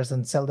some shares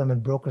and sell them,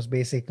 and brokers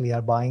basically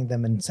are buying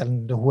them and selling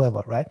them to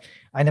whoever, right?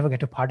 I never get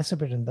to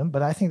participate in them,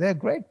 but I think they're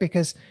great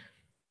because,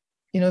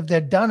 if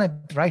they're done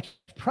at the right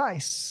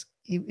price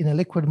in a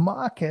liquid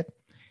market,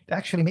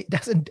 actually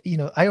doesn't,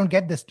 I don't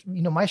get this,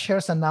 my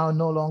shares are now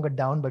no longer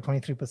down by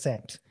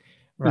 23%,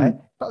 right?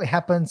 Probably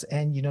happens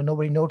and,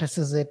 nobody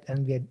notices it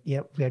and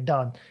we're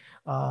done.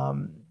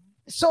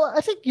 So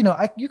I think, you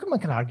can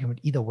make an argument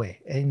either way.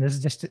 And this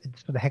is just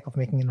it's for the heck of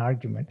making an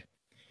argument.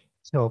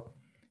 So,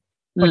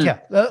 but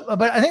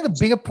but I think the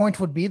bigger point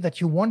would be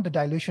that you want the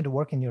dilution to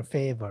work in your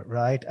favor,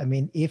 right? I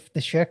mean, if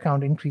the share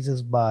count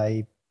increases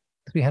by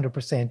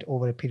 300%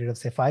 over a period of,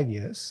 say, 5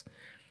 years,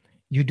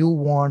 you do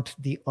want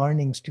the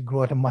earnings to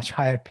grow at a much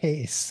higher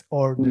pace,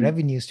 or the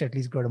revenues to at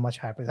least grow at a much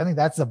higher pace. I think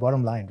that's the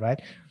bottom line,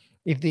 right?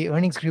 If the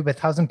earnings grew by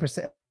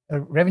 1,000%,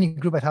 revenue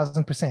grew by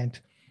 1,000%,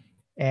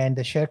 and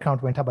the share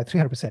count went up by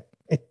 300%,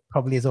 it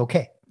probably is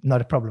okay,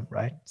 not a problem,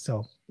 right?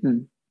 So,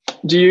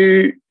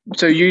 you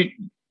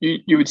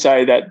would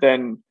say that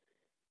then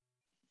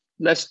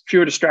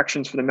fewer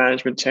distractions for the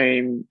management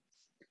team,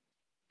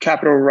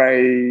 capital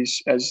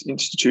raise as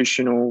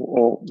institutional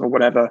or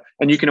whatever,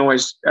 and you can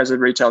always, as a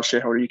retail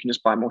shareholder, you can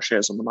just buy more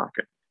shares on the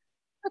market.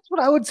 That's what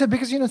I would say,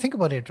 because think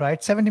about it,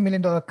 right? $70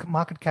 million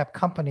market cap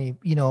company,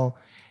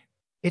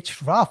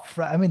 it's rough,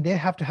 right? I mean, they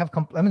have to have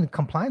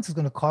compliance is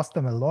going to cost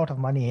them a lot of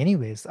money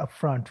anyways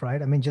upfront,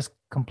 right? I mean, just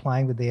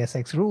complying with the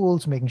ASX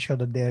rules, making sure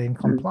that they're in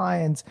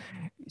compliance,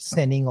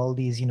 sending all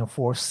these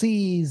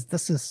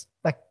 4Cs.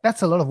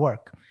 That's a lot of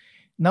work.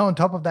 Now, on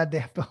top of that, they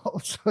have to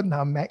also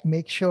now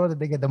make sure that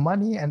they get the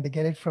money and they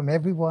get it from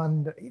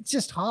everyone. It's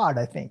just hard,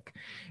 I think.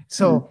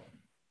 So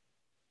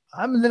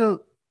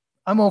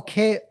I'm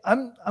okay.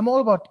 I'm all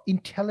about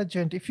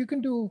intelligent. If you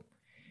can do,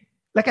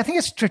 I think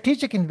a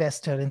strategic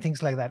investor and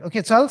things like that.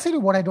 Okay, so I'll say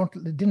what I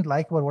didn't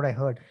like about what I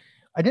heard.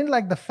 I didn't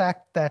like the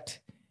fact that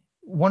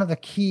one of the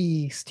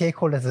key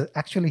stakeholders is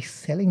actually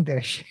selling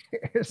their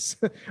shares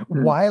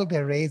while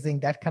they're raising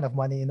that kind of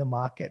money in the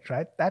market,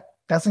 right? That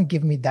doesn't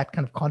give me that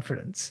kind of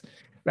confidence.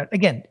 Right.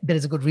 Again, there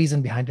is a good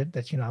reason behind it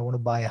that, I want to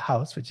buy a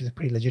house, which is a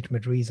pretty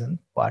legitimate reason,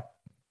 but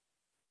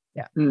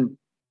yeah.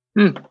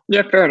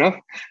 Yeah, fair enough.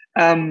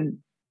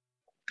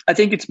 I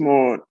think it's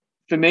more,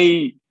 for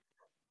me,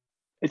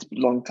 it's a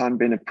long time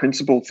been a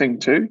principal thing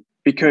too,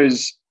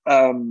 because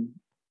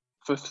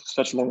for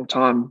such a long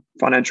time,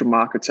 financial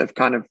markets have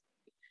kind of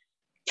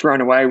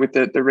thrown away with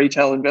the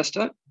retail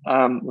investor,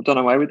 or done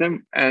away with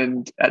them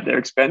and at their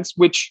expense,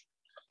 which,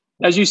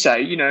 as you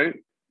say,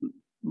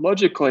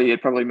 logically,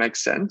 it probably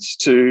makes sense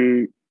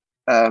to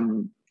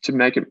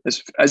make it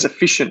as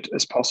efficient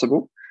as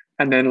possible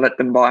and then let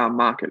them buy on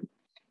market.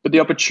 But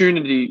the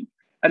opportunity,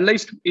 at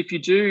least if you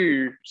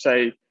do,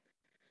 say,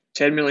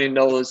 $10 million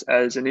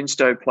as an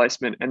insto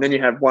placement, and then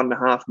you have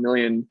 $1.5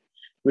 million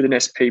with an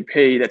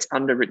SPP that's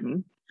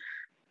underwritten,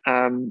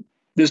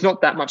 there's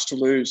not that much to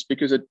lose,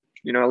 because a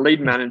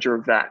lead manager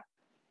of that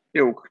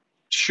ilk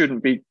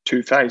shouldn't be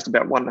too phased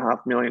about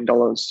 $1.5 million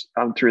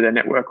through their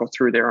network or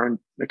through their own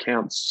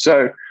accounts.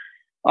 So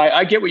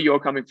I get where you're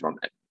coming from.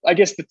 I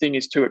guess the thing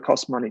is too, it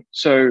costs money.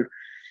 So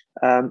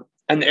and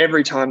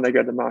every time they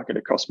go to the market,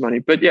 it costs money.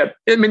 But yeah,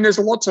 I mean, there's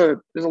a lot to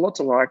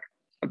like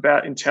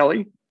about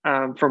Intelli.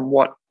 From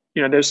what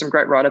there's some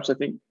great write-ups. I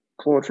think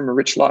Claude from A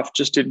Rich Life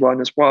just did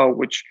one as well,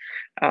 which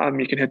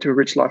you can head to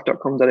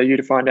arichlife.com.au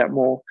to find out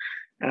more.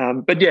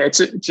 But yeah,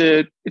 it's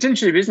an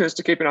interesting business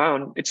to keep an eye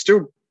on. It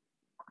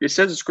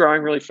says it's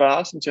growing really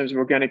fast in terms of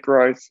organic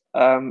growth.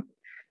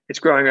 It's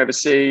growing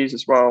overseas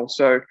as well.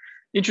 So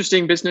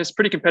interesting business,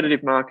 pretty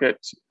competitive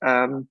market.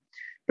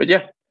 But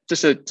yeah,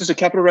 just a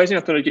capital raising. I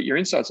thought I'd get your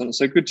insights on it.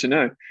 So good to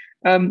know.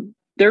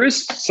 There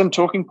is some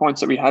talking points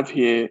that we have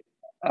here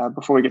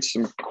before we get to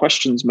some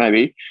questions,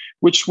 maybe,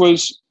 which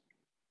was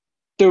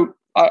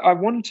I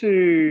wanted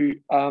to.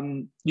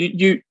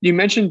 You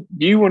mentioned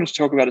you wanted to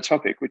talk about a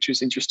topic which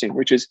is interesting,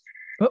 which is.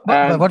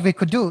 But what we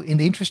could do, in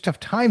the interest of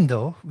time,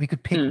 though, we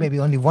could pick maybe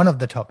only one of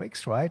the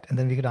topics, right? And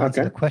then we could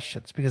answer the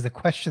questions, because the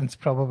questions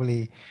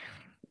probably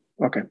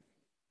are important.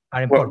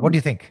 Well, what do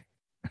you think?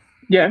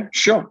 Yeah,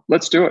 sure.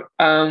 Let's do it.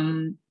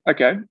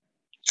 Okay.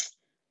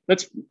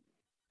 Let's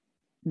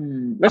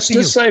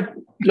just say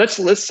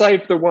let's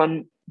save the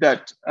one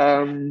that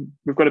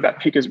we've got about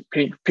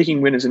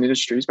picking winners in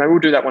industries. Maybe we'll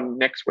do that one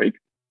next week.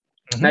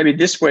 Maybe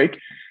this week,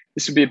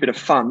 this would be a bit of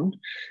fun.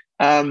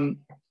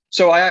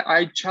 So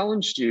I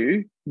challenged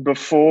you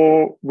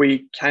before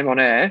we came on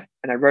air,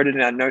 and I wrote it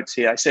in our notes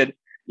here. I said,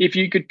 if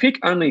you could pick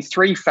only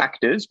 3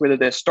 factors, whether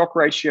they're stock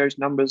ratios,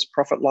 numbers,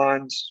 profit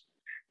lines,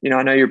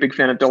 I know you're a big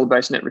fan of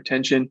dollar-based net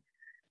retention,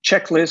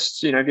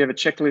 checklists, if you have a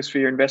checklist for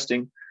your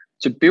investing,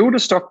 to build a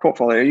stock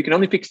portfolio, you can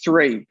only pick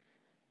 3.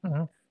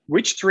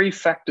 Which 3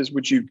 factors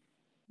would you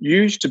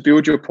use to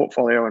build your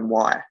portfolio, and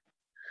why?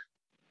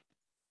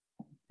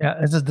 Yeah,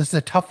 this is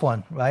a tough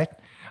one, right?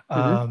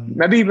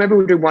 Maybe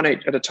we'll do one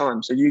each at a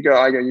time. So you go,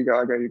 I go, you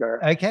go, I go, you go.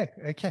 Okay.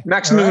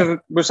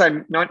 Maximum, we'll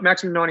say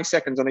maximum 90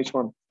 seconds on each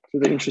one for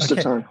the interest of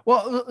time.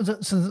 Well,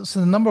 so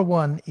the number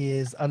one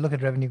is I look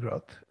at revenue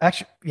growth.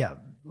 Actually, yeah.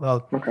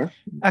 Well,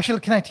 actually,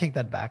 can I take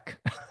that back?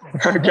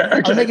 Okay.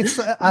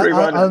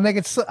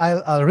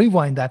 I'll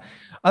rewind that.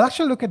 I'll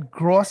actually look at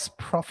gross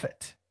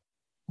profit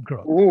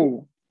growth.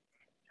 Ooh,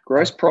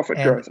 gross profit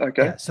growth.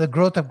 Okay. Yeah, so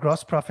growth of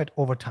gross profit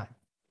over time.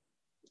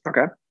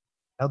 Okay.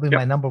 That'll be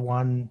my number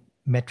one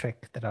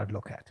metric that I'd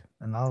look at.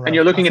 And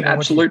you're looking at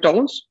absolute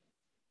dollars?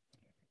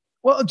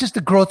 Well, just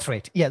the growth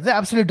rate. Yeah, the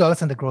absolute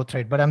dollars and the growth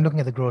rate, but I'm looking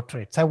at the growth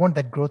rate. So I want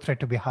that growth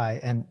rate to be high.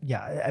 And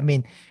yeah, I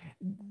mean,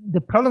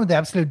 the problem with the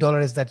absolute dollar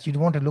is that you'd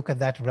want to look at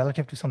that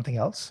relative to something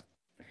else,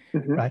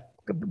 right?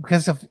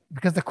 Because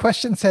the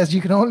question says you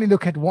can only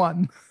look at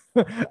one.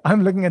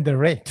 I'm looking at the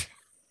rate.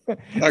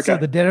 Okay. So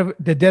the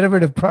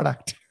derivative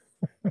product.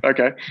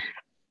 Okay.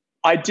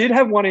 I did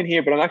have one in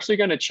here, but I'm actually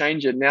going to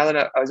change it now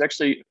that I was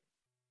actually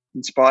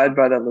inspired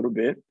by that a little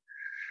bit.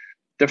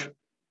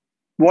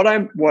 What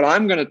I'm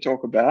going to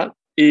talk about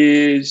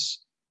is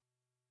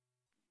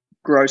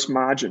gross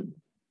margin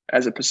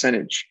as a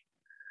percentage.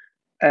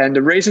 And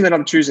the reason that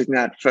I'm choosing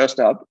that first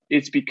up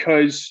is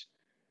because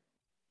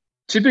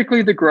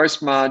typically the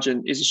gross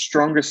margin is a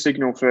stronger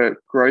signal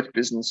for growth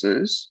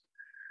businesses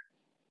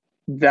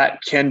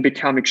that can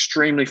become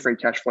extremely free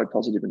cash flow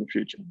positive in the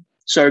future.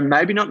 So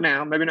maybe not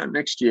now, maybe not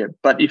next year,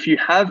 but if you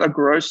have a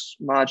gross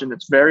margin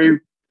that's very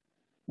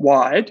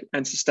wide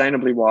and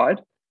sustainably wide,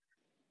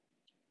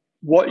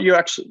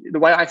 the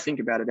way I think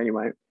about it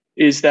anyway,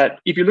 is that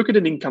if you look at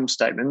an income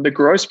statement, the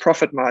gross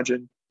profit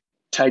margin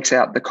takes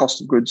out the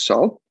cost of goods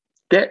sold.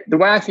 The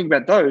way I think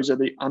about those are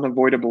the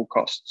unavoidable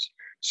costs.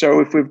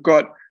 So if we've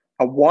got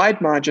a wide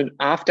margin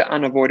after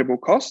unavoidable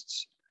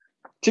costs,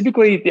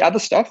 typically the other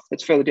stuff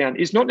that's further down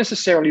is not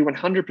necessarily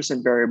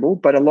 100% variable,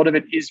 but a lot of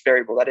it is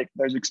variable.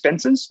 Those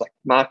expenses like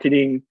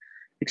marketing,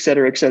 et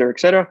cetera,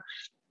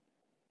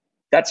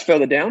 that's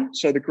further down.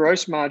 So the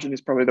gross margin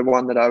is probably the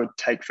one that I would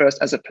take first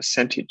as a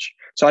percentage.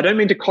 So I don't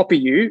mean to copy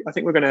you. I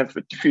think we're going to have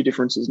a few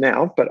differences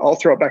now, but I'll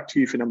throw it back to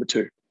you for number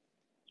 2.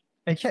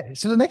 Okay.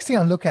 So the next thing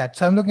I'll look at,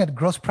 so I'm looking at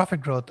gross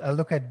profit growth. I'll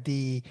look at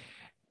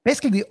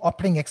basically the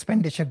operating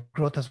expenditure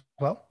growth as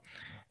well.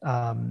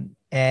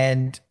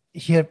 And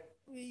here,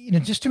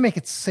 just to make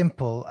it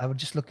simple, I would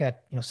just look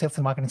at, sales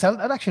and marketing. So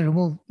I'd actually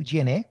remove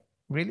G&A,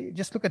 really.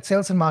 Just look at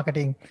sales and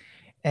marketing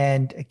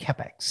and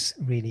CapEx,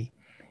 really.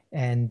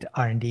 And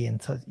R&D,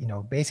 and so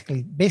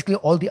basically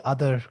all the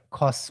other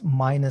costs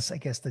minus, I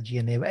guess, the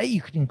G&A.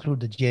 You could include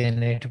the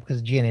G&A too,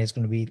 because G&A is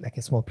going to be like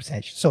a small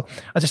percentage. So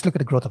I'll just look at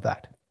the growth of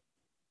that.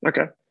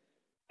 Okay,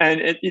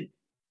 and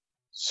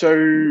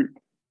so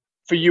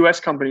for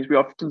US companies, we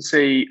often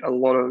see a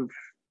lot of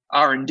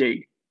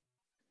R&D.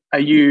 Are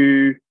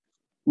you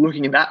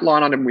looking at that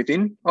line item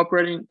within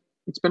operating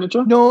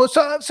expenditure? No.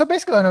 So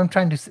basically, what I'm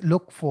trying to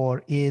look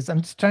for is I'm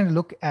just trying to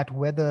look at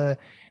whether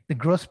the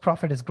gross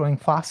profit is growing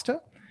faster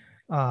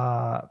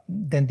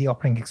than the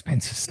operating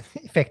expenses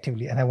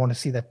effectively. And I want to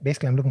see that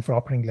basically I'm looking for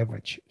operating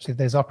leverage. So if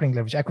there's operating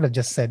leverage, I could have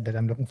just said that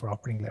I'm looking for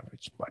operating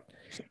leverage, but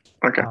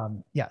okay.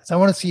 So I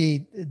want to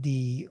see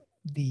the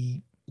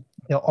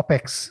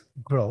OpEx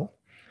grow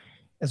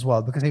as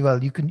well, because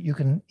you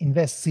can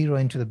invest zero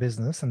into the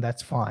business and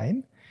that's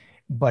fine,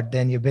 but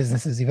then your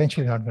business is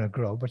eventually not going to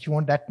grow, but you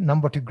want that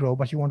number to grow,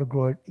 but you want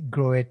to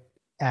grow it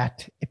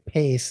at a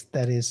pace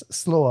that is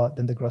slower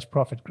than the gross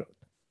profit growth.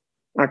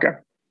 Okay.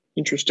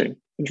 Interesting.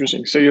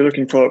 So you're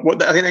looking for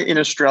what I think in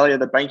Australia,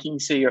 the banking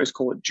CEOs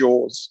call it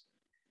Jaws.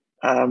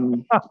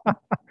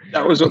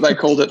 That was what they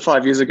called it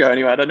 5 years ago.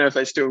 Anyway, I don't know if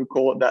they still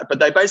call it that, but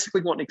they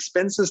basically want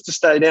expenses to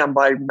stay down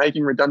by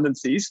making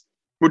redundancies.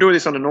 We'll do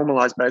this on a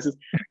normalized basis,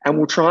 and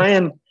we'll try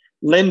and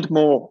lend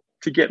more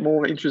to get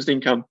more interest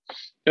income.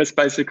 That's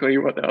basically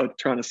what they were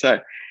trying to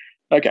say.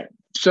 Okay,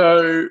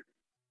 so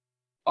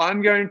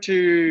I'm going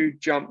to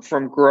jump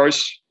from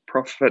gross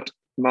profit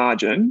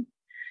margin.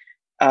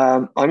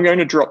 I'm going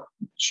to drop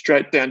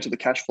straight down to the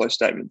cash flow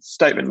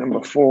statement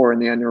number 4 in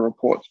the annual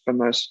report for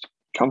most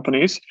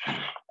companies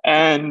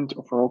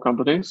or for all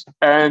companies.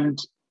 And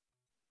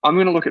I'm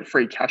going to look at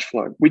free cash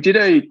flow. We did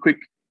a quick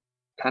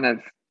kind of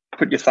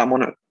put your thumb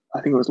on it.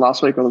 I think it was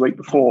last week or the week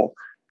before,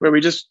 where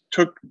we just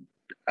took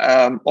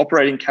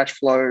operating cash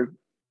flow,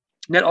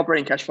 net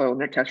operating cash flow,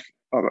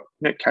 or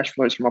net cash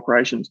flows from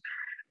operations.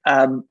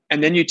 And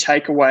then you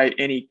take away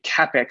any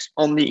CapEx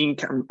on the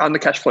income, on the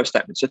cash flow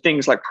statement. So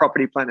things like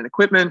property, plant and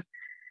equipment,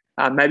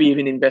 maybe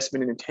even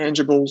investment in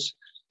intangibles.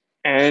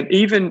 And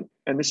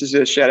this is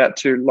a shout out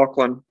to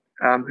Lachlan,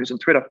 who's on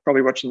Twitter,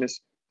 probably watching this,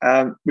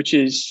 which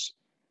is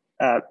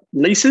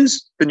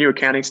leases. The new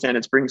accounting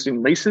standards brings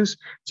in leases.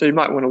 So you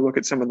might want to look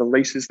at some of the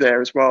leases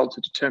there as well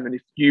to determine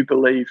if you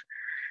believe,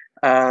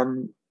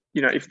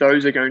 if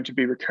those are going to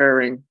be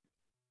recurring,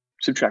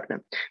 subtract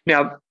them.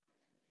 Now,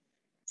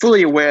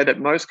 fully aware that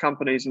most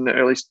companies in the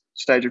early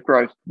stage of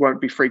growth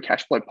won't be free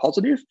cash flow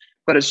positive,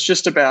 but it's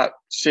just about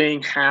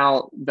seeing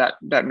how that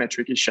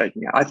metric is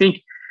shaking out. I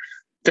think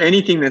for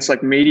anything that's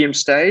like medium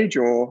stage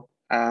or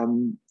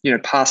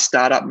past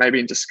startup, maybe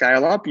into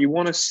scale up, you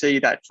want to see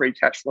that free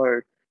cash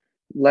flow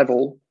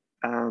level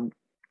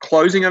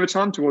closing over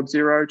time towards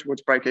zero,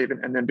 towards break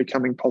even, and then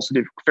becoming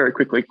positive very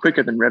quickly,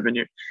 quicker than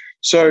revenue.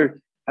 So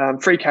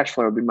free cash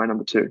flow would be my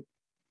number 2.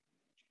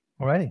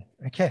 Alrighty.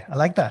 Okay. I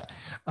like that.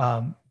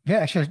 Yeah,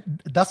 actually,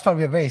 thus far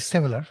we're very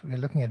similar. We're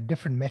looking at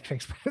different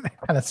metrics, but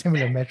kind of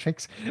similar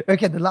metrics.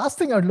 Okay, the last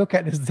thing I would look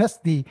at is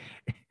just the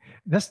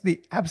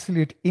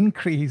absolute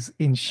increase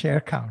in share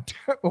count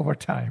over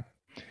time.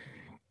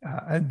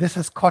 And this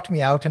has caught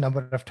me out a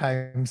number of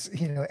times.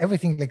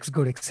 Everything looks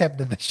good except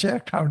that the share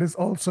count is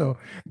also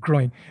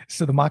growing.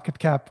 So the market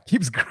cap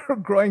keeps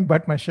growing,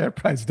 but my share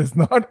price does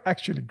not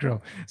actually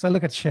grow. So I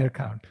look at share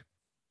count.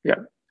 Yeah.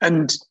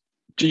 And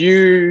do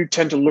you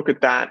tend to look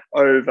at that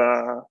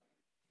over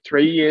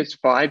 3 years,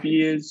 5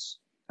 years?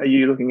 Are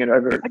you looking at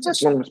over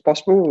as long as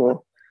possible?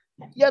 Or?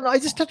 Yeah, no, I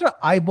just try to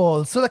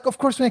eyeball. So like, of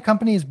course, when a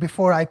company is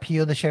before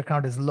IPO, the share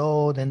count is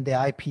low. Then the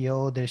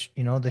IPO,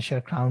 the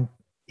share count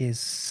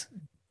is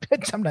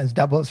sometimes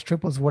doubles,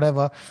 triples,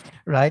 whatever,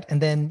 right? And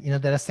then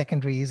there are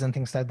secondaries and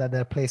things like that.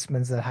 There are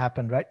placements that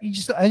happen, right?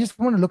 I just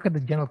want to look at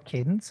the general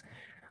cadence.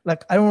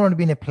 Like, I don't want to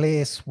be in a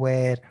place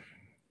where,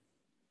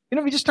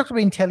 we just talked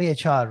about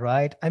IntelliHR,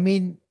 right? I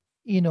mean,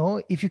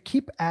 if you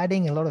keep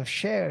adding a lot of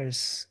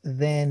shares,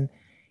 then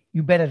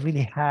you better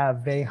really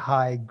have very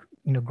high,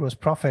 gross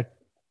profit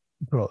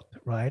growth,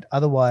 right?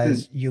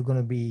 Otherwise, you're going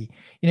to be,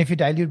 if you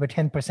dilute by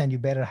 10%, you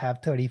better have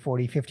 30,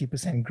 40,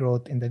 50%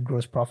 growth in the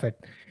gross profit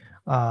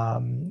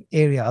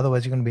area.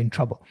 Otherwise, you're going to be in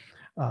trouble.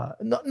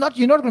 You're not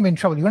going to be in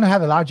trouble. You're going to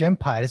have a large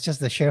empire. It's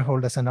just the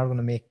shareholders are not going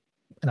to make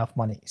enough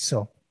money.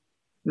 So,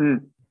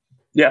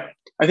 yeah,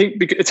 I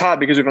think it's hard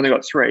because we've only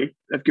got 3.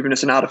 They've given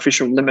us an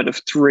artificial limit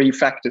of 3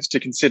 factors to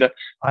consider.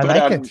 I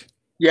like it.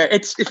 Yeah,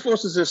 it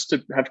forces us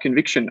to have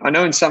conviction. I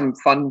know in some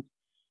fund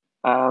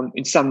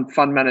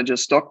manager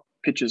stock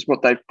pitches,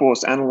 what they've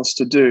forced analysts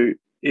to do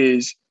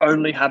is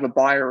only have a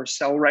buy or a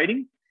sell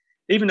rating,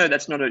 even though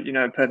that's not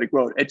a perfect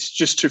world. It's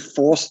just to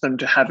force them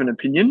to have an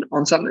opinion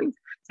on something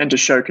and to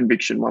show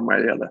conviction one way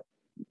or the other.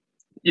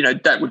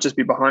 That would just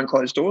be behind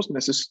closed doors, and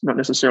this is not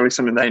necessarily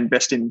something they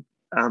invest in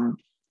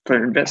for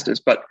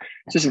investors, but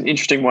it's just an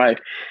interesting way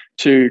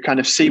to kind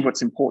of see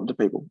what's important to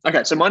people.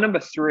 Okay, so my number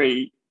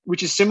 3,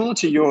 which is similar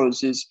to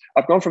yours, is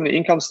I've gone from the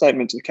income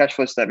statement to the cash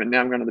flow statement. Now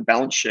I'm going to the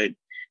balance sheet,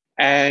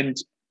 and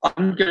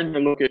I'm going to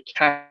look at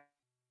cash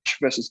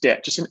versus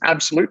debt, just in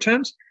absolute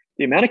terms,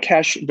 the amount of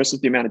cash versus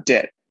the amount of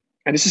debt.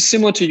 And this is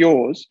similar to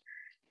yours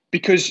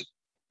because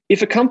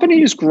if a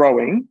company is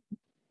growing,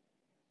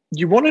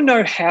 you want to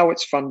know how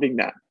it's funding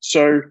that.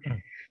 So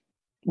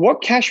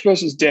what cash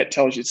versus debt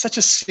tells you, it's such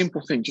a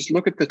simple thing. Just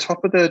look at the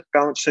top of the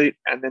balance sheet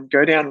and then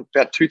go down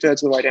about 2/3 of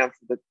the way down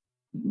for the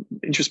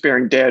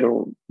interest-bearing debt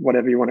or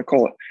whatever you want to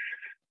call it.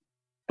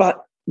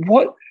 But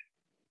what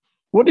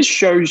it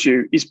shows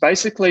you is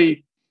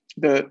basically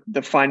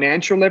the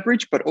financial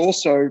leverage, but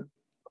also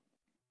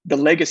the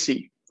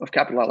legacy of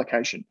capital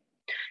allocation.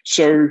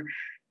 So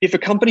if a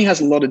company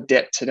has a lot of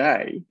debt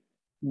today,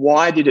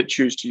 why did it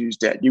choose to use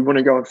debt? You want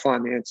to go and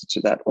find the answer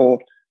to that. Or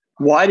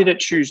why did it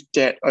choose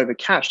debt over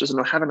cash? Does it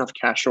not have enough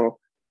cash?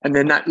 And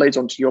then that leads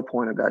on to your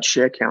point about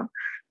share count.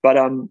 But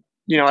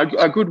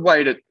a good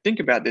way to think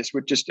about this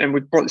would and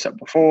we've brought this up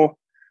before,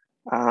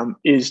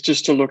 is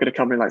just to look at a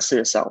company like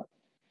CSL.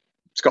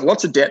 It's got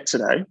lots of debt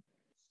today.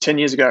 10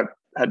 years ago,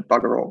 had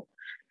bugger all.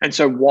 And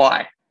so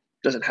why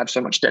does it have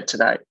so much debt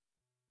today?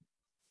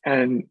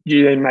 And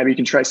maybe you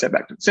can trace that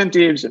back to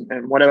incentives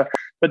and whatever.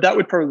 But that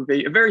would probably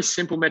be a very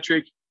simple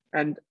metric.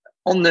 And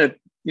on the,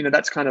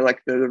 that's kind of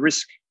like the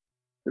risk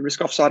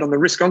offside. On the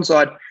risk on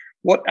side,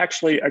 what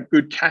actually a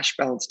good cash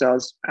balance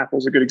does,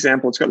 Apple's a good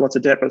example. It's got lots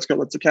of debt, but it's got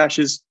lots of cash,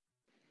 is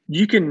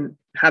you can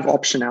have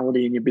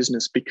optionality in your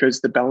business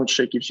because the balance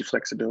sheet gives you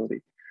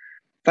flexibility.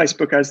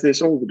 Facebook has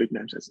this, all the big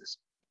names has this.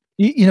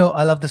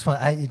 I love this one.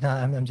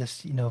 I'm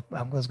just,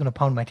 I was going to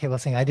pound my table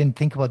saying I didn't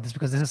think about this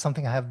because this is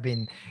something I have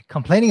been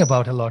complaining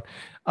about a lot.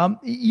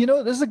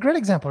 This is a great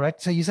example, right?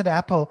 So you said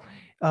Apple.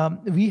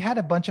 We had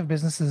a bunch of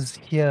businesses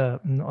here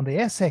on the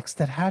ASX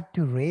that had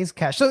to raise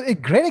cash. So a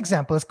great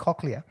example is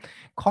Cochlear.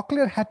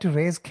 Cochlear had to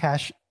raise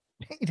cash.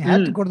 It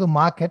had to go to the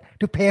market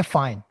to pay a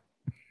fine.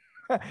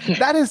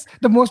 That is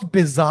the most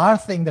bizarre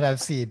thing that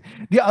I've seen.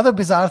 The other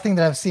bizarre thing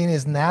that I've seen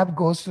is NAB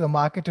goes to the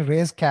market to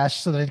raise cash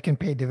so that it can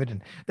pay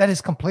dividend. That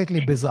is completely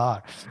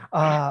bizarre.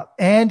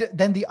 And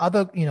then the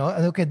other,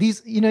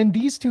 in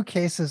these 2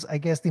 cases, I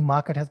guess the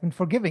market has been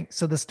forgiving.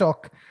 So the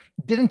stock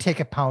didn't take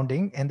a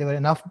pounding, and there were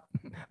enough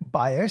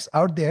buyers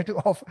out there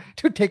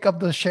to take up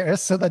those shares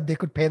so that they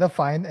could pay the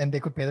fine and they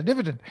could pay the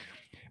dividend.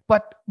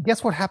 But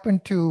guess what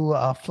happened to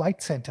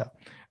Flight Centre,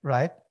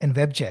 right? And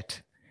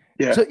Webjet.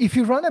 Yeah. So if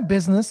you run a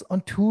business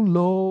on too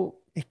low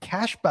a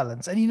cash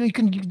balance, and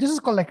this is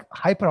called like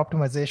hyper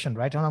optimization,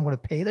 right? And I'm going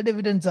to pay the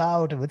dividends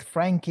out with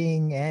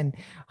franking and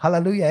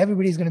hallelujah,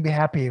 everybody's going to be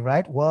happy,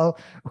 right? Well,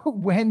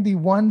 when the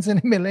once in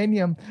a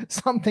millennium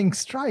something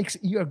strikes,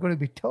 you are going to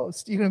be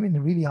toast. You're going to be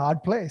in a really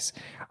hard place.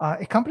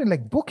 A company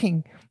like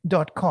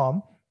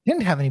Booking.com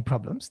didn't have any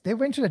problems. They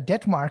went to the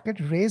debt market,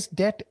 raised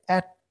debt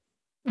at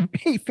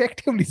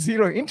effectively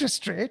zero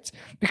interest rates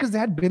because they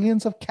had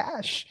billions of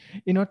cash,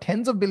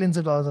 tens of billions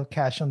of dollars of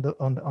cash on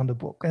the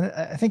book. And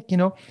I think,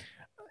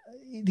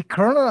 the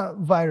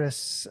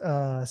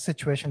coronavirus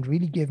situation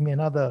really gave me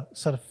another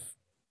sort of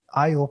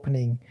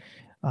eye-opening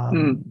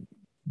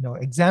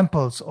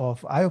examples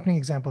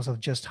of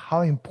just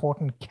how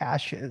important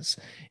cash is.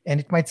 And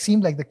it might seem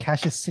like the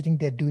cash is sitting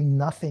there doing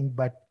nothing,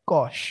 but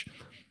gosh,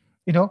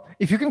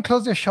 if you can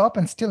close your shop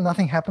and still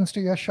nothing happens to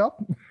your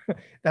shop,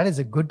 that is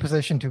a good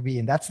position to be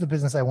in. That's the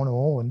business I want to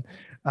own,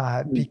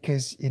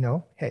 because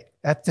hey,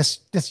 that's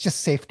just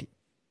safety.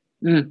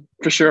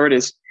 For sure it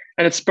is.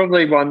 And it's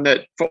probably one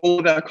that, for all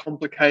of our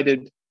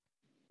complicated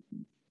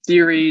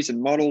theories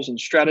and models and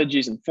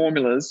strategies and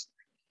formulas,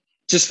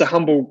 just the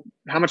humble,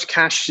 how much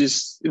cash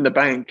is in the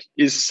bank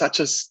is such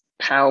a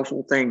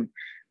powerful thing.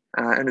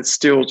 And it's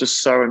still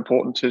just so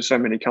important to so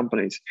many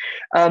companies.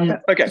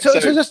 Okay. So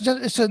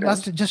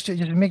just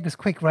to make this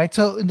quick, right?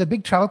 So in the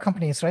big travel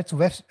companies, right? So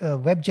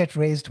Webjet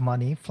raised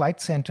money, Flight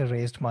Centre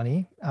raised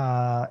money,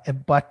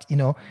 but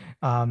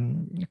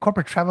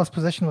corporate travel's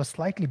position was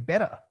slightly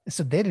better,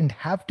 so they didn't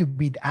have to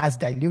be as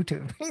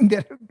dilutive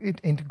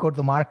in to go to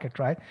the market,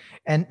 right?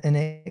 And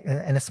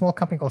a small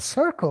company called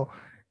Serco,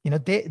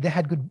 they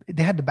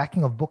had the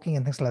backing of Booking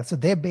and things like that. So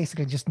they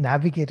basically just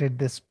navigated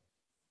this.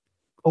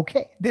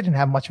 Okay, they didn't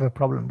have much of a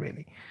problem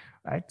really,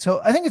 right?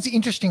 So I think it's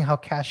interesting how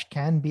cash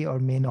can be or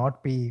may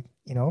not be,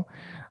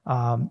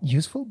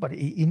 useful, but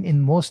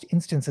in most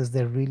instances,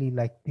 they're really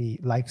like the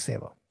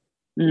lifesaver.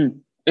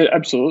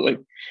 Absolutely.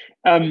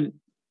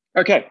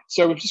 Okay,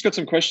 so we've just got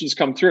some questions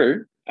come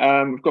through.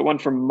 We've got one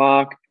from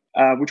Mark,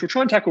 which we'll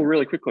try and tackle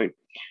really quickly.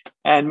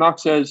 And Mark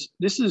says,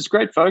 "This is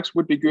great, folks.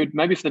 Would be good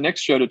maybe for the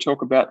next show to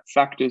talk about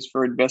factors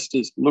for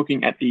investors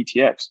looking at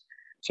ETFs."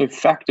 So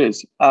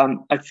factors,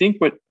 I think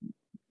what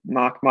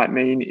Mark might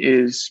mean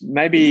is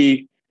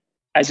maybe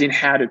as in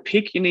how to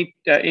pick an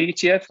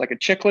ETF, like a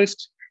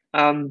checklist.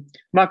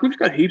 Mark, we've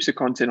got heaps of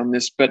content on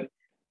this, but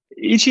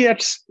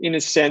ETFs, in a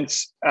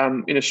sense,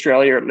 in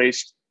Australia at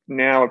least,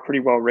 now are pretty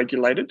well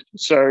regulated.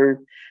 So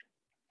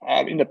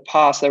in the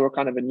past, they were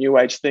kind of a new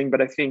age thing, but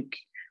I think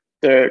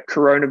the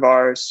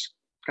coronavirus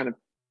kind of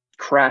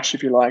crash,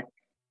 if you like,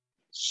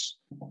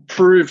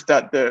 proved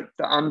that the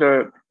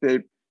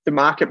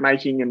market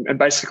making and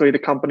basically the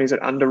companies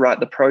that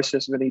underwrite the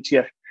process of an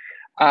ETF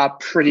are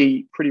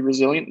pretty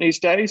resilient these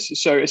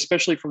days. So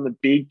especially from the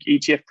big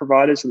ETF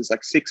providers, so there's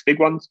like 6 big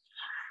ones.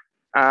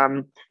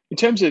 In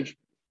terms of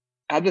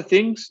other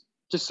things,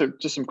 just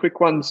some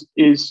quick ones,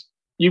 is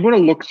you want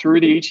to look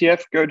through the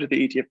ETF, go to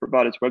the ETF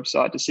provider's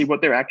website to see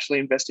what they're actually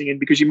investing in,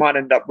 because you might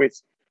end up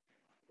with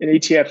an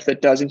ETF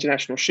that does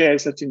international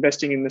shares that's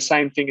investing in the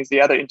same thing as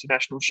the other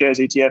international shares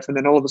ETF, and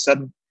then all of a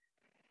sudden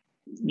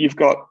you've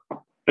got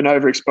an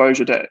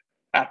overexposure to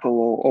Apple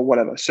or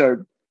whatever.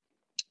 So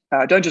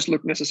don't just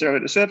look necessarily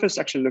at the surface,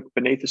 actually look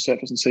beneath the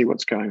surface and see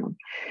what's going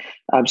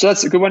on. So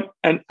that's a good one.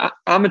 And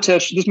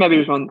Amitesh, this may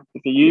be one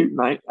for you,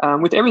 mate.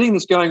 With everything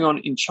that's going on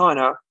in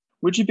China,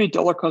 would you be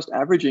dollar cost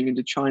averaging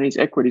into Chinese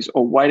equities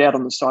or wait out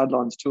on the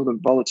sidelines till the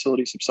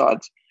volatility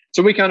subsides?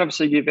 So we can't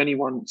obviously give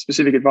anyone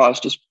specific advice,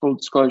 just full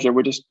disclosure.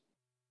 We're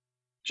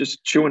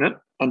just chewing it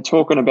and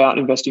talking about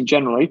investing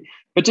generally.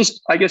 But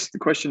just, I guess the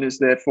question is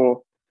there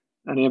for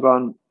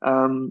anyone,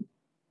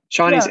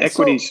 Chinese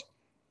equities.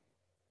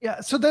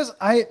 So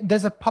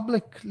there's a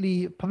public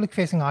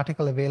facing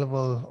article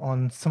available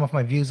on some of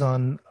my views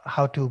on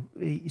how to,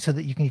 so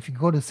that you can, if you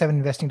go to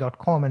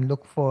 7investing.com and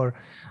look for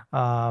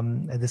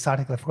this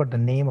article, I forgot the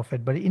name of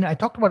it, but I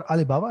talked about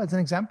Alibaba as an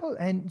example,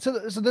 and so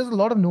there's a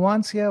lot of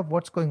nuance here of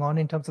what's going on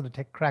in terms of the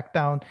tech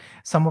crackdown.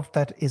 Some of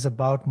that is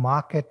about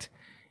market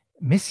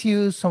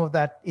misuse. Some of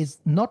that is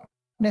not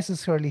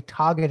necessarily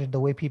targeted the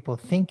way people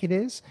think it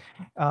is.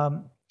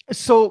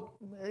 So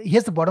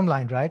here's the bottom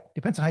line, right?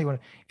 Depends on how you want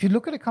to. If you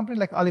look at a company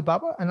like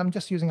Alibaba, and I'm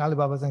just using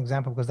Alibaba as an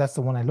example because that's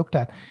the one I looked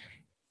at,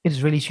 it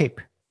is really cheap.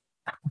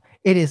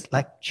 It is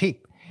like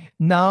cheap.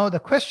 Now, the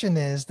question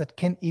is that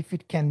if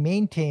it can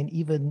maintain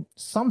even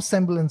some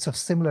semblance of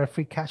similar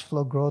free cash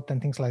flow growth and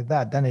things like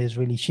that, then it is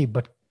really cheap.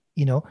 But,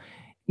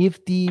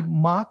 if the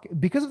market,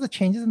 because of the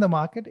changes in the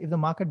market, if the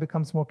market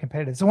becomes more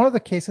competitive. So one of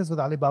the cases with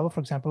Alibaba, for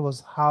example,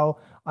 was how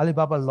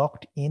Alibaba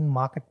locked in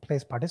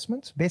marketplace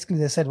participants. Basically,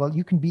 they said, well,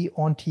 you can be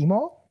on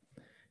Tmall,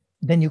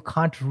 then you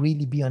can't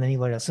really be on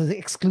anywhere else. So the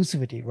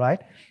exclusivity,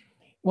 right?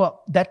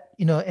 Well, that,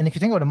 and if you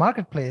think about a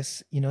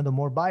marketplace, the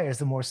more buyers,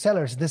 the more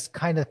sellers, this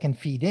kind of can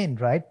feed in,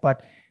 right?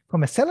 But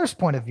from a seller's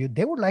point of view,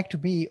 they would like to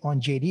be on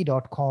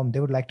JD.com.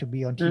 They would like to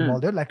be on Tmall.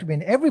 They would like to be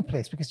in every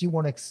place because you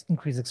want to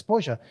increase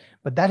exposure.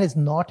 But that is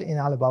not in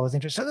Alibaba's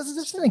interest. So this is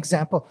just an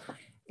example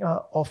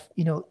of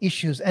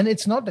issues. And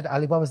it's not that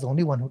Alibaba is the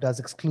only one who does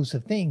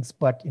exclusive things,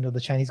 but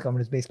the Chinese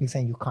government is basically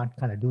saying you can't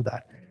kind of do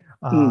that.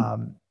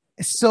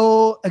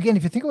 So again,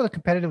 if you think about the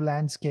competitive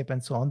landscape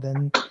and so on,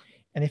 then,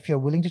 and if you're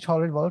willing to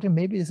tolerate volatility,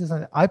 maybe this is.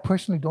 I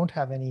personally don't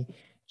have any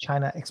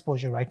China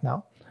exposure right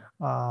now.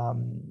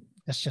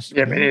 That's just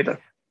me neither.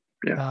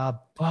 Yeah.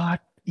 But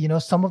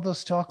some of those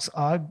stocks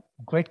are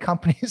great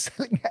companies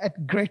selling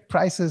at great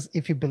prices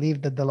if you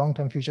believe that the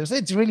long-term future. So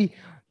it really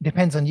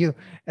depends on you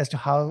as to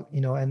how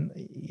and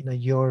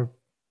your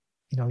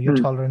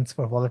tolerance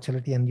for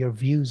volatility and your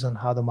views on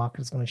how the market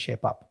is going to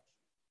shape up.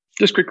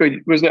 Just quickly,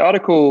 was the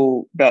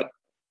article about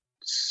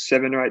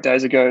 7 or 8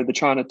 days ago, the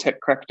China tech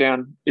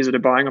crackdown? Is it a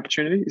buying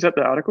opportunity? Is that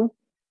the article?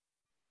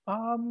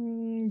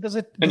 Does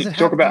it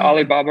talk about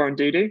Alibaba and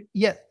Didi?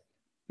 Yeah.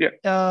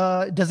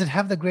 Yeah. Does it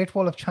have the Great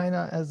Wall of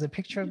China as a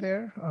picture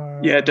there?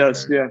 Yeah, it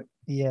does. Yeah.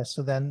 Yeah.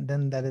 So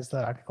then that is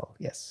the article.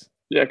 Yes.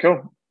 Yeah,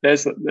 cool.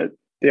 There's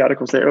the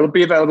articles there. It'll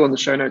be available in the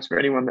show notes for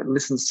anyone that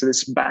listens to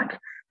this back.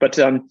 But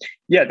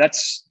yeah,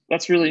 that's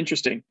really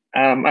interesting.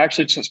 I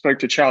actually just spoke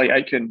to Charlie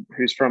Aiken,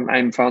 who's from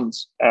AIM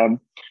Funds,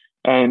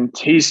 and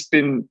he's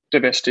been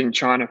divesting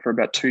China for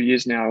about 2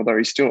 years now, although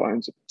he still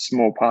owns a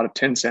small part of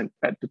Tencent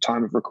at the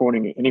time of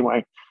recording it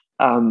anyway.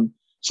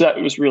 So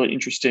that was really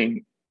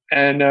interesting.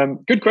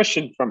 And good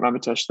question from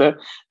Amitesh there.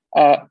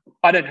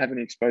 I don't have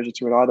any exposure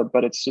to it either,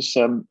 but it's just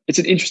it's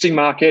an interesting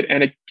market,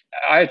 and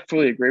I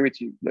fully agree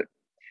with you that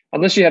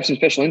unless you have some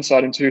special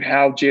insight into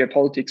how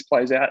geopolitics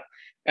plays out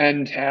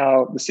and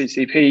how the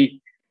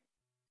CCP,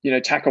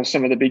 tackles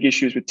some of the big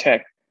issues with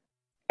tech,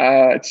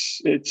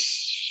 it's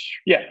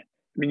yeah.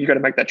 I mean, you've got to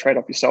make that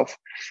trade-off yourself.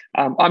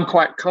 I'm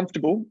quite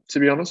comfortable, to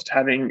be honest,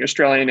 having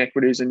Australian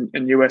equities and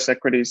US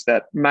equities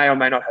that may or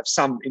may not have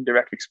some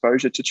indirect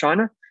exposure to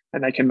China,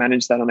 and they can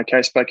manage that on a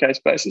case-by-case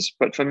basis.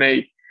 But for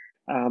me,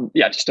 I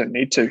just don't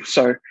need to.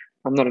 So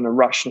I'm not in a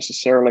rush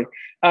necessarily.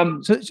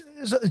 So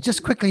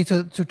just quickly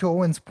to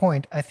Owen's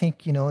point, I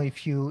think,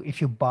 if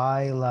you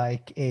buy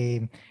like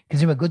a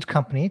consumer goods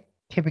company,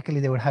 typically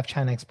they would have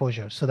China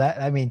exposure. So that,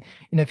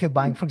 if you're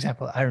buying, for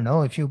example, I don't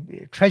know,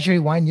 Treasury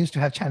Wine used to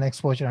have China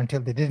exposure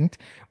until they didn't,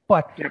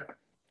 but yep.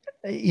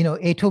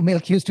 A2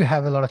 Milk used to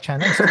have a lot of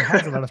China, so it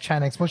has a lot of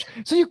China exposure.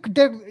 So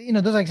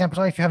those are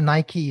examples. If you have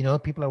Nike,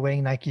 people are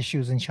wearing Nike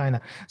shoes in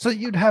China. So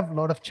you'd have a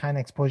lot of China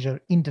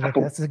exposure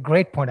indirectly. That's a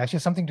great point, actually,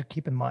 something to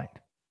keep in mind.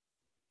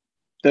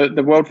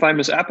 The world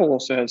famous Apple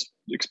also has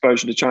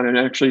exposure to China and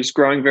actually is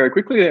growing very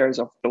quickly there as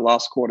of the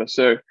last quarter.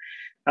 So,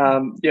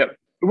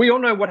 we all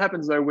know what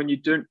happens though when you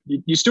don't.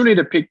 You still need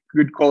to pick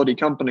good quality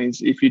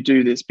companies if you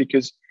do this,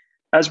 because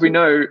as we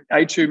know,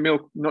 A2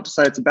 Milk, not to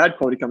say it's a bad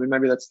quality company,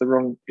 maybe that's the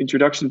wrong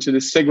introduction to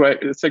this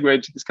segue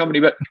to this company,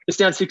 but it's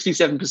down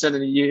 67%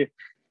 in a year.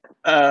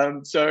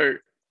 So,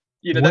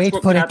 wait that's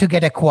what for it to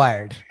get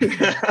acquired.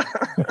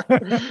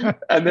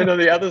 And then on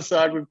the other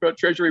side, we've got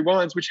Treasury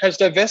Wines, which has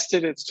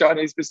divested its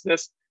Chinese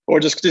business, or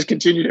just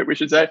discontinued it, we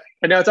should say,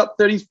 and now it's up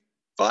 35%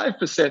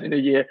 in a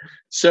year.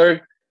 So,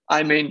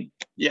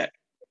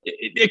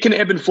 it can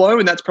ebb and flow,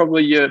 and that's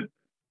probably your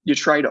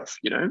trade-off.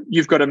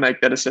 You've got to make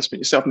that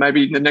assessment yourself.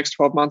 Maybe in the next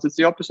 12 months it's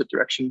the opposite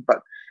direction, but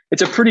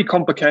it's a pretty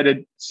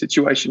complicated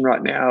situation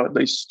right now, at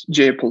least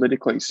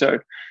geopolitically. So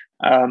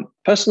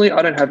personally,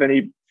 I don't have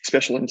any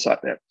special insight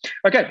there.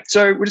 Okay,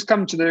 so we're just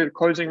coming to the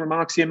closing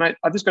remarks here, mate.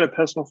 I've just got a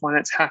personal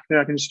finance hack that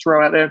I can just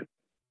throw out there,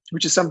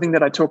 which is something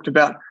that I talked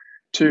about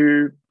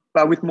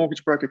with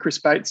mortgage broker Chris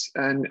Bates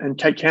and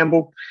Kate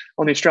Campbell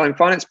on the Australian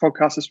Finance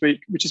podcast this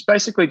week, which is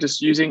basically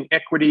just using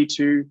equity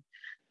to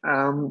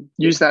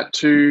use that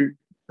to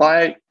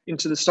buy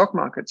into the stock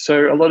market.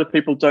 So a lot of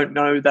people don't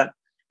know that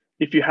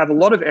if you have a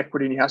lot of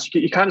equity in your house,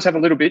 you can't just have a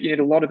little bit, you need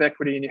a lot of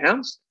equity in your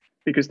house,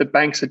 because the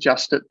banks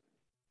adjust it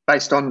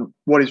based on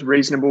what is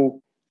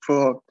reasonable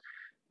for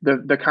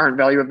the current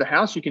value of the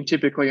house. You can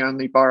typically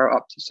only borrow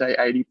up to, say,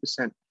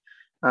 80%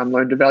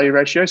 loan to value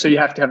ratio. So you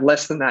have to have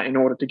less than that in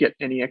order to get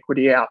any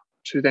equity out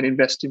to then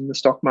invest in the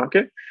stock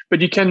market.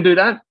 But you can do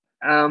that.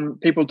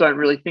 People don't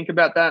really think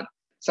about that.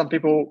 Some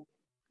people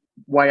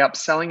weigh up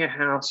selling a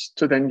house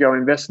to then go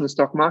invest in the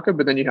stock market,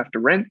 but then you have to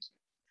rent.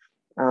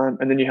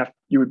 And then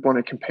you would want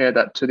to compare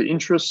that to the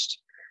interest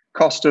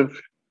cost of,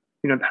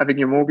 having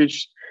your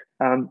mortgage.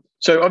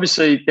 So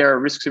obviously there are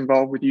risks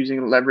involved with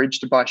using leverage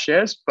to buy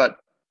shares,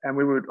 I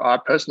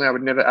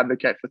would never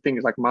advocate for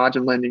things like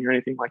margin lending or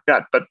anything like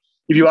that. But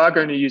if you are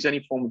going to use any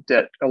form of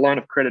debt, a line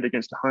of credit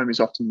against a home is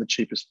often the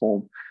cheapest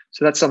form.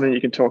 So that's something you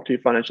can talk to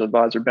your financial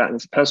advisor about. And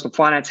it's a personal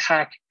finance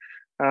hack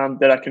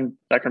that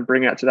I can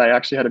bring out today. I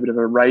actually had a bit of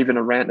a rave and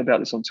a rant about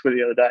this on Twitter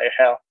the other day,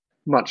 how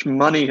much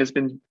money has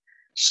been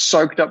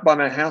soaked up by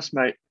my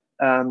housemate,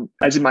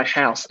 as in my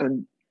house.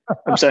 And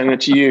I'm saying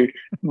it to you,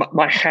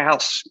 my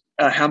house,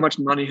 how much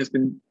money has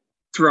been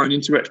thrown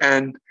into it.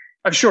 And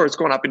I'm sure it's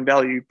gone up in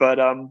value, but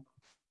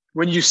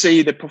when you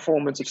see the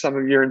performance of some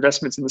of your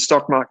investments in the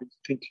stock market, you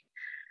think,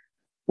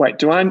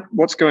 wait,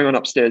 what's going on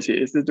upstairs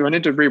here? Do I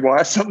need to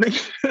rewire something?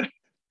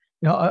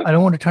 I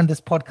don't want to turn this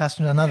podcast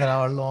into another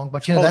hour long,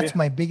 but that's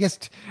my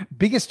biggest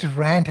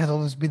rant has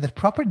always been that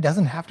property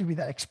doesn't have to be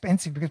that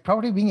expensive, because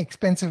property being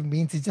expensive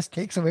means it just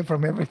takes away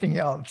from everything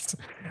else,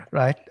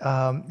 right?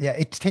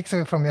 It takes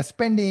away from your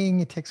spending,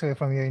 it takes away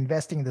from your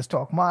investing in the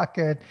stock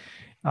market,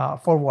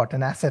 for what?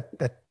 An asset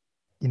that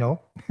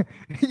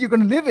you're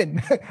going to live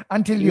in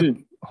until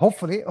you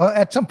hopefully, or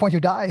at some point you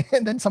die,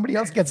 and then somebody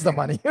else gets the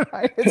money,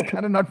 right? It's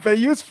kind of not very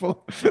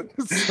useful.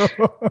 So,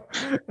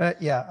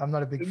 I'm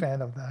not a big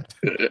fan of that.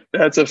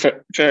 That's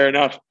fair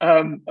enough.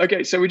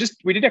 Okay, so we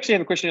did actually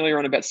have a question earlier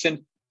on about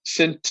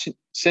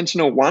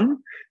Sentinel One.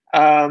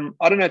 I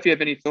don't know if you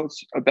have any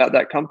thoughts about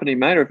that company,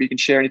 mate, or if you can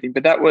share anything.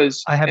 But that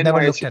was I have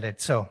never looked at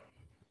it, so.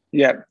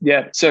 Yeah.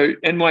 So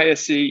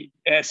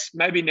NYSES.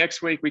 Maybe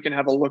next week we can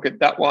have a look at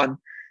that one.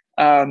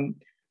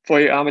 For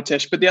you,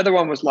 Amitesh. But the other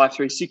one was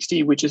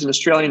Life360, which is an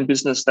Australian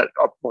business not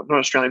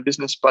Australian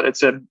business, but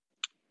it's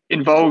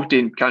involved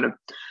in kind of,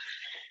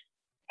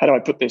 how do I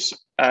put this?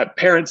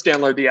 Parents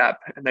download the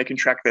app and they can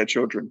track their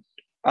children.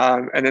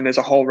 And then there's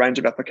a whole range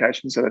of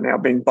applications that are now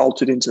being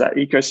bolted into that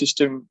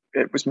ecosystem.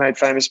 It was made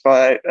famous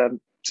by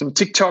some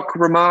TikTok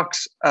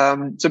remarks.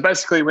 So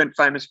basically it went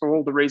famous for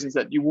all the reasons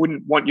that you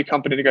wouldn't want your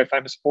company to go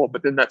famous for,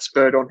 but then that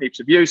spurred on heaps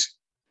of use,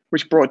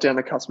 which brought down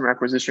the customer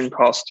acquisition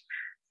cost.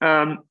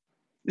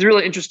 It's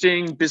really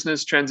interesting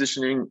business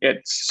transitioning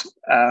its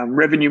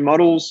revenue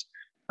models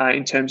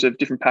in terms of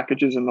different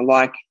packages and the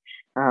like.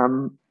 A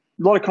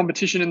lot of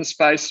competition in the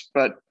space,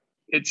 but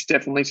it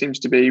definitely seems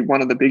to be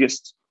one of the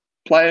biggest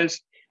players.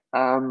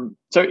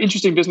 So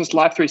interesting business.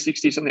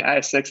 Life360 is on the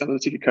ASX under the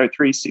ticker code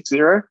 360.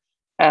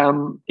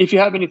 If you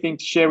have anything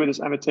to share with us,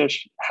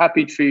 Amitesh,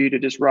 happy for you to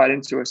just write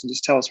into us and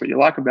just tell us what you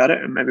like about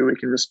it, and maybe we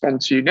can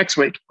respond to you next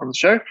week on the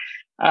show.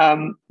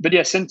 But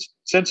yeah,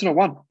 Sentinel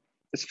One.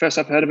 It's the first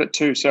I've heard of it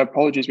too, so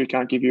apologies we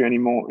can't give you any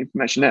more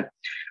information there.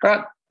 All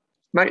right,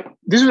 mate,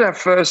 this was our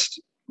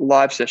first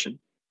live session.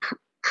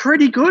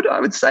 Pretty good, I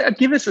would say. I'd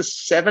give us a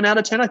 7 out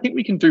of 10. I think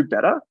we can do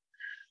better.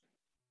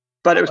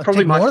 But it was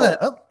probably my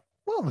fault.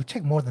 Well, we'll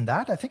take more than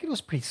that. I think it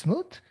was pretty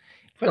smooth.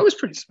 It was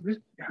pretty smooth.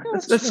 Yeah,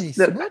 it's pretty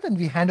smooth, and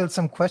we handled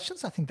some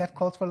questions. I think that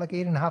calls for like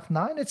 8.5,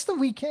 9. It's the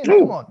weekend.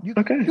 Come on. You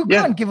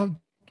can't give a...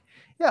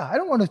 Yeah, I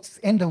don't want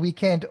to end the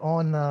weekend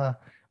on a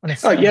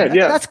 7. Okay.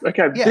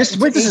 This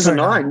is a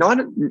 9.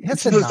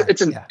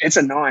 It's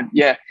a 9.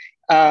 Yeah.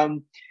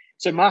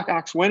 So Mark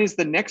asks, when is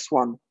the next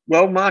one?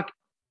 Well, Mark,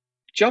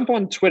 jump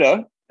on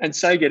Twitter and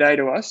say good day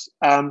to us.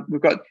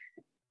 We've got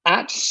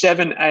at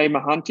 7A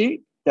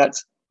Mahanti.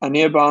 That's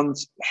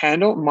Anirban's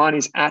handle. Mine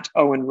is at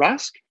Owen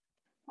Rask.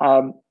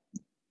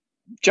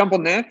 Jump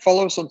on there,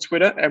 follow us on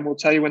Twitter, and we'll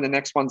tell you when the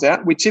next one's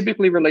out. We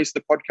typically release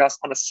the podcast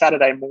on a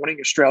Saturday morning,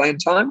 Australian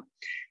time,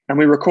 and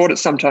we record it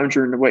sometime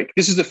during the week.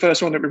 This is the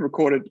first one that we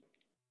recorded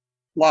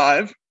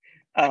live.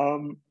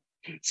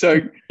 So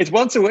it's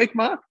once a week,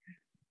 Mark,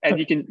 and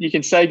you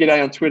can say good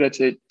day on Twitter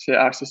to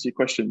ask us your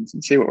questions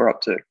and see what we're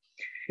up to.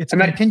 It's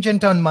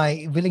contingent on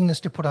my willingness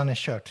to put on a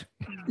shirt.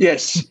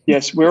 Yes,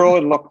 we're all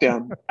in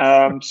lockdown.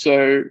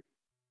 So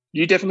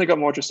you definitely got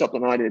more dressed up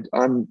than I did.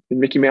 I'm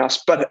Mickey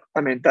Mouse, but I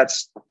mean,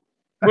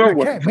 we're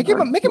all okay.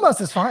 Mickey Mouse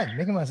is fine.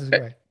 Mickey Mouse is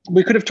great.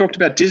 We could have talked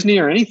about Disney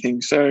or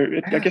anything, so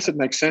I guess it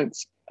makes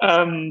sense.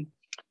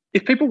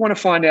 If people want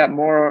to find out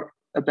more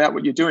about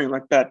what you're doing,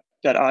 like that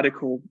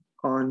article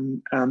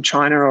on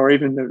China, or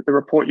even the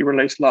report you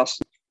released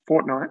last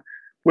fortnight,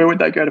 where would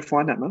they go to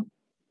find that, man?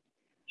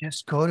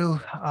 Just go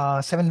to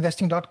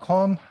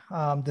 7investing.com.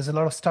 There's a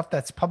lot of stuff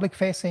that's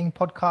public-facing,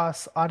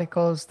 podcasts,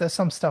 articles. There's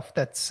some stuff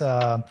that's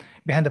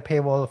behind the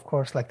paywall, of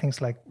course, like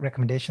things like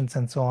recommendations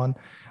and so on.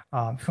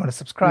 If you want to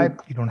subscribe,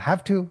 you don't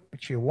have to,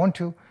 but you want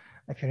to.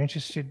 If you're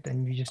interested,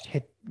 then you just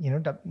hit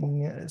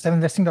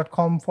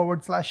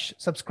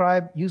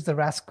 7investing.com/subscribe. Use the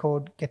Rask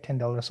code, get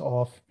 $10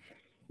 off.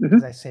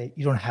 As I say,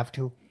 you don't have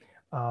to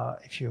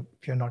if you're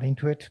not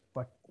into it.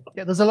 But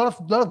yeah, there's a lot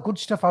of good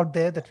stuff out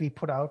there that we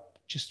put out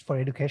just for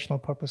educational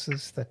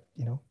purposes, that,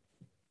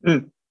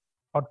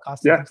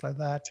 podcasts and things like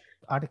that,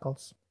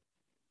 articles.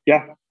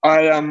 Yeah.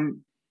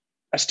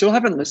 I still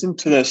haven't listened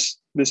to the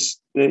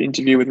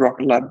interview with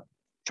Rocket Lab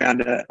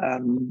founder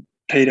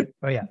Peter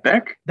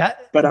Beck.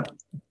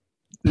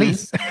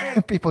 Please,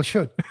 people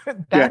should.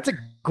 That's a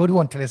good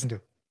one to listen to.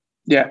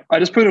 Yeah, I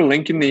just put a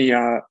link in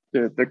the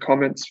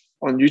comments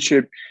on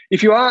YouTube.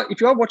 If you are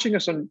watching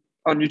us on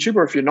YouTube,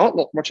 or if you're not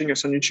watching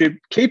us on YouTube,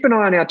 keep an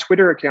eye on our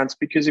Twitter accounts,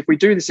 because if we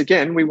do this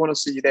again, we want to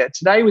see you there.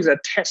 Today was a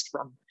test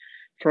run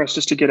for us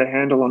just to get a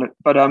handle on it.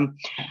 But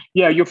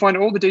you'll find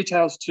all the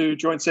details to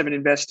join 7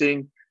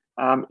 Investing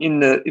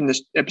in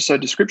the episode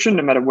description,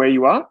 no matter where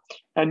you are.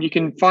 And you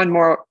can find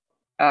more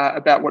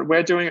about what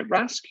we're doing at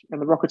Rask and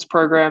the Rockets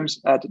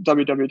programs at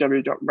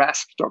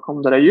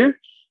www.rask.com.au.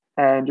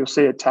 And you'll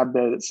see a tab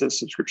there that says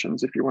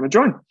subscriptions if you want to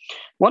join.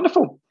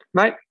 Wonderful,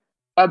 mate.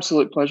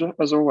 Absolute pleasure,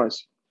 as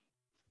always.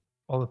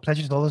 Well, the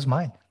pleasure is always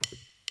mine.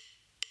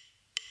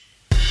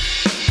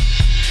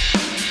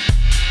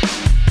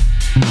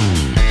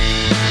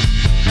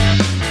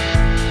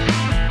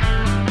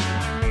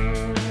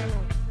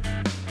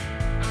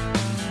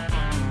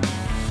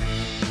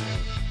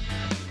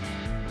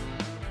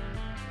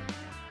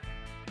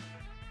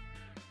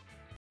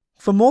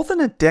 For more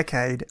than a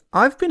decade,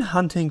 I've been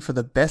hunting for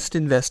the best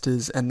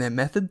investors and their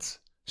methods,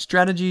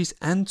 strategies,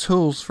 and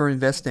tools for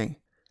investing.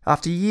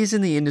 After years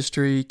in the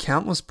industry,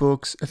 countless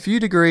books, a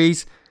few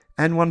degrees,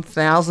 and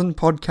 1,000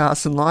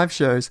 podcasts and live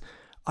shows,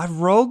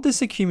 I've rolled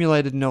this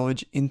accumulated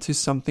knowledge into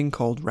something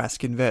called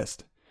Rask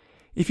Invest.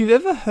 If you've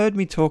ever heard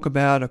me talk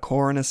about a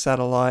core and a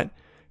satellite,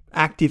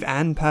 active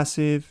and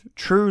passive,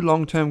 true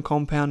long-term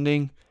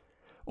compounding,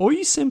 or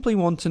you simply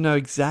want to know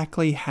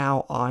exactly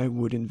how I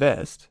would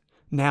invest,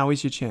 now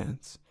is your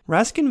chance.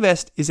 Rask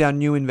Invest is our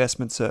new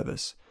investment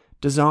service,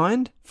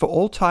 designed for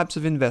all types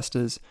of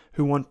investors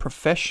who want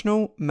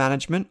professional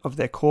management of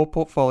their core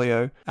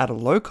portfolio at a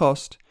low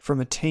cost from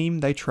a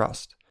team they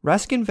trust.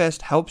 Rask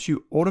Invest helps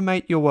you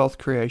automate your wealth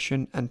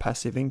creation and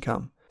passive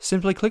income.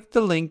 Simply click the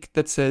link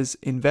that says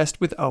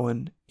Invest with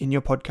Owen in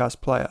your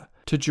podcast player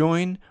to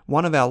join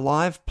one of our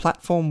live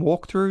platform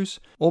walkthroughs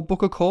or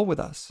book a call with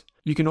us.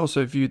 You can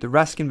also view the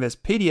Rask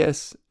Invest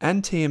PDS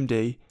and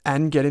TMD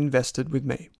and get invested with me.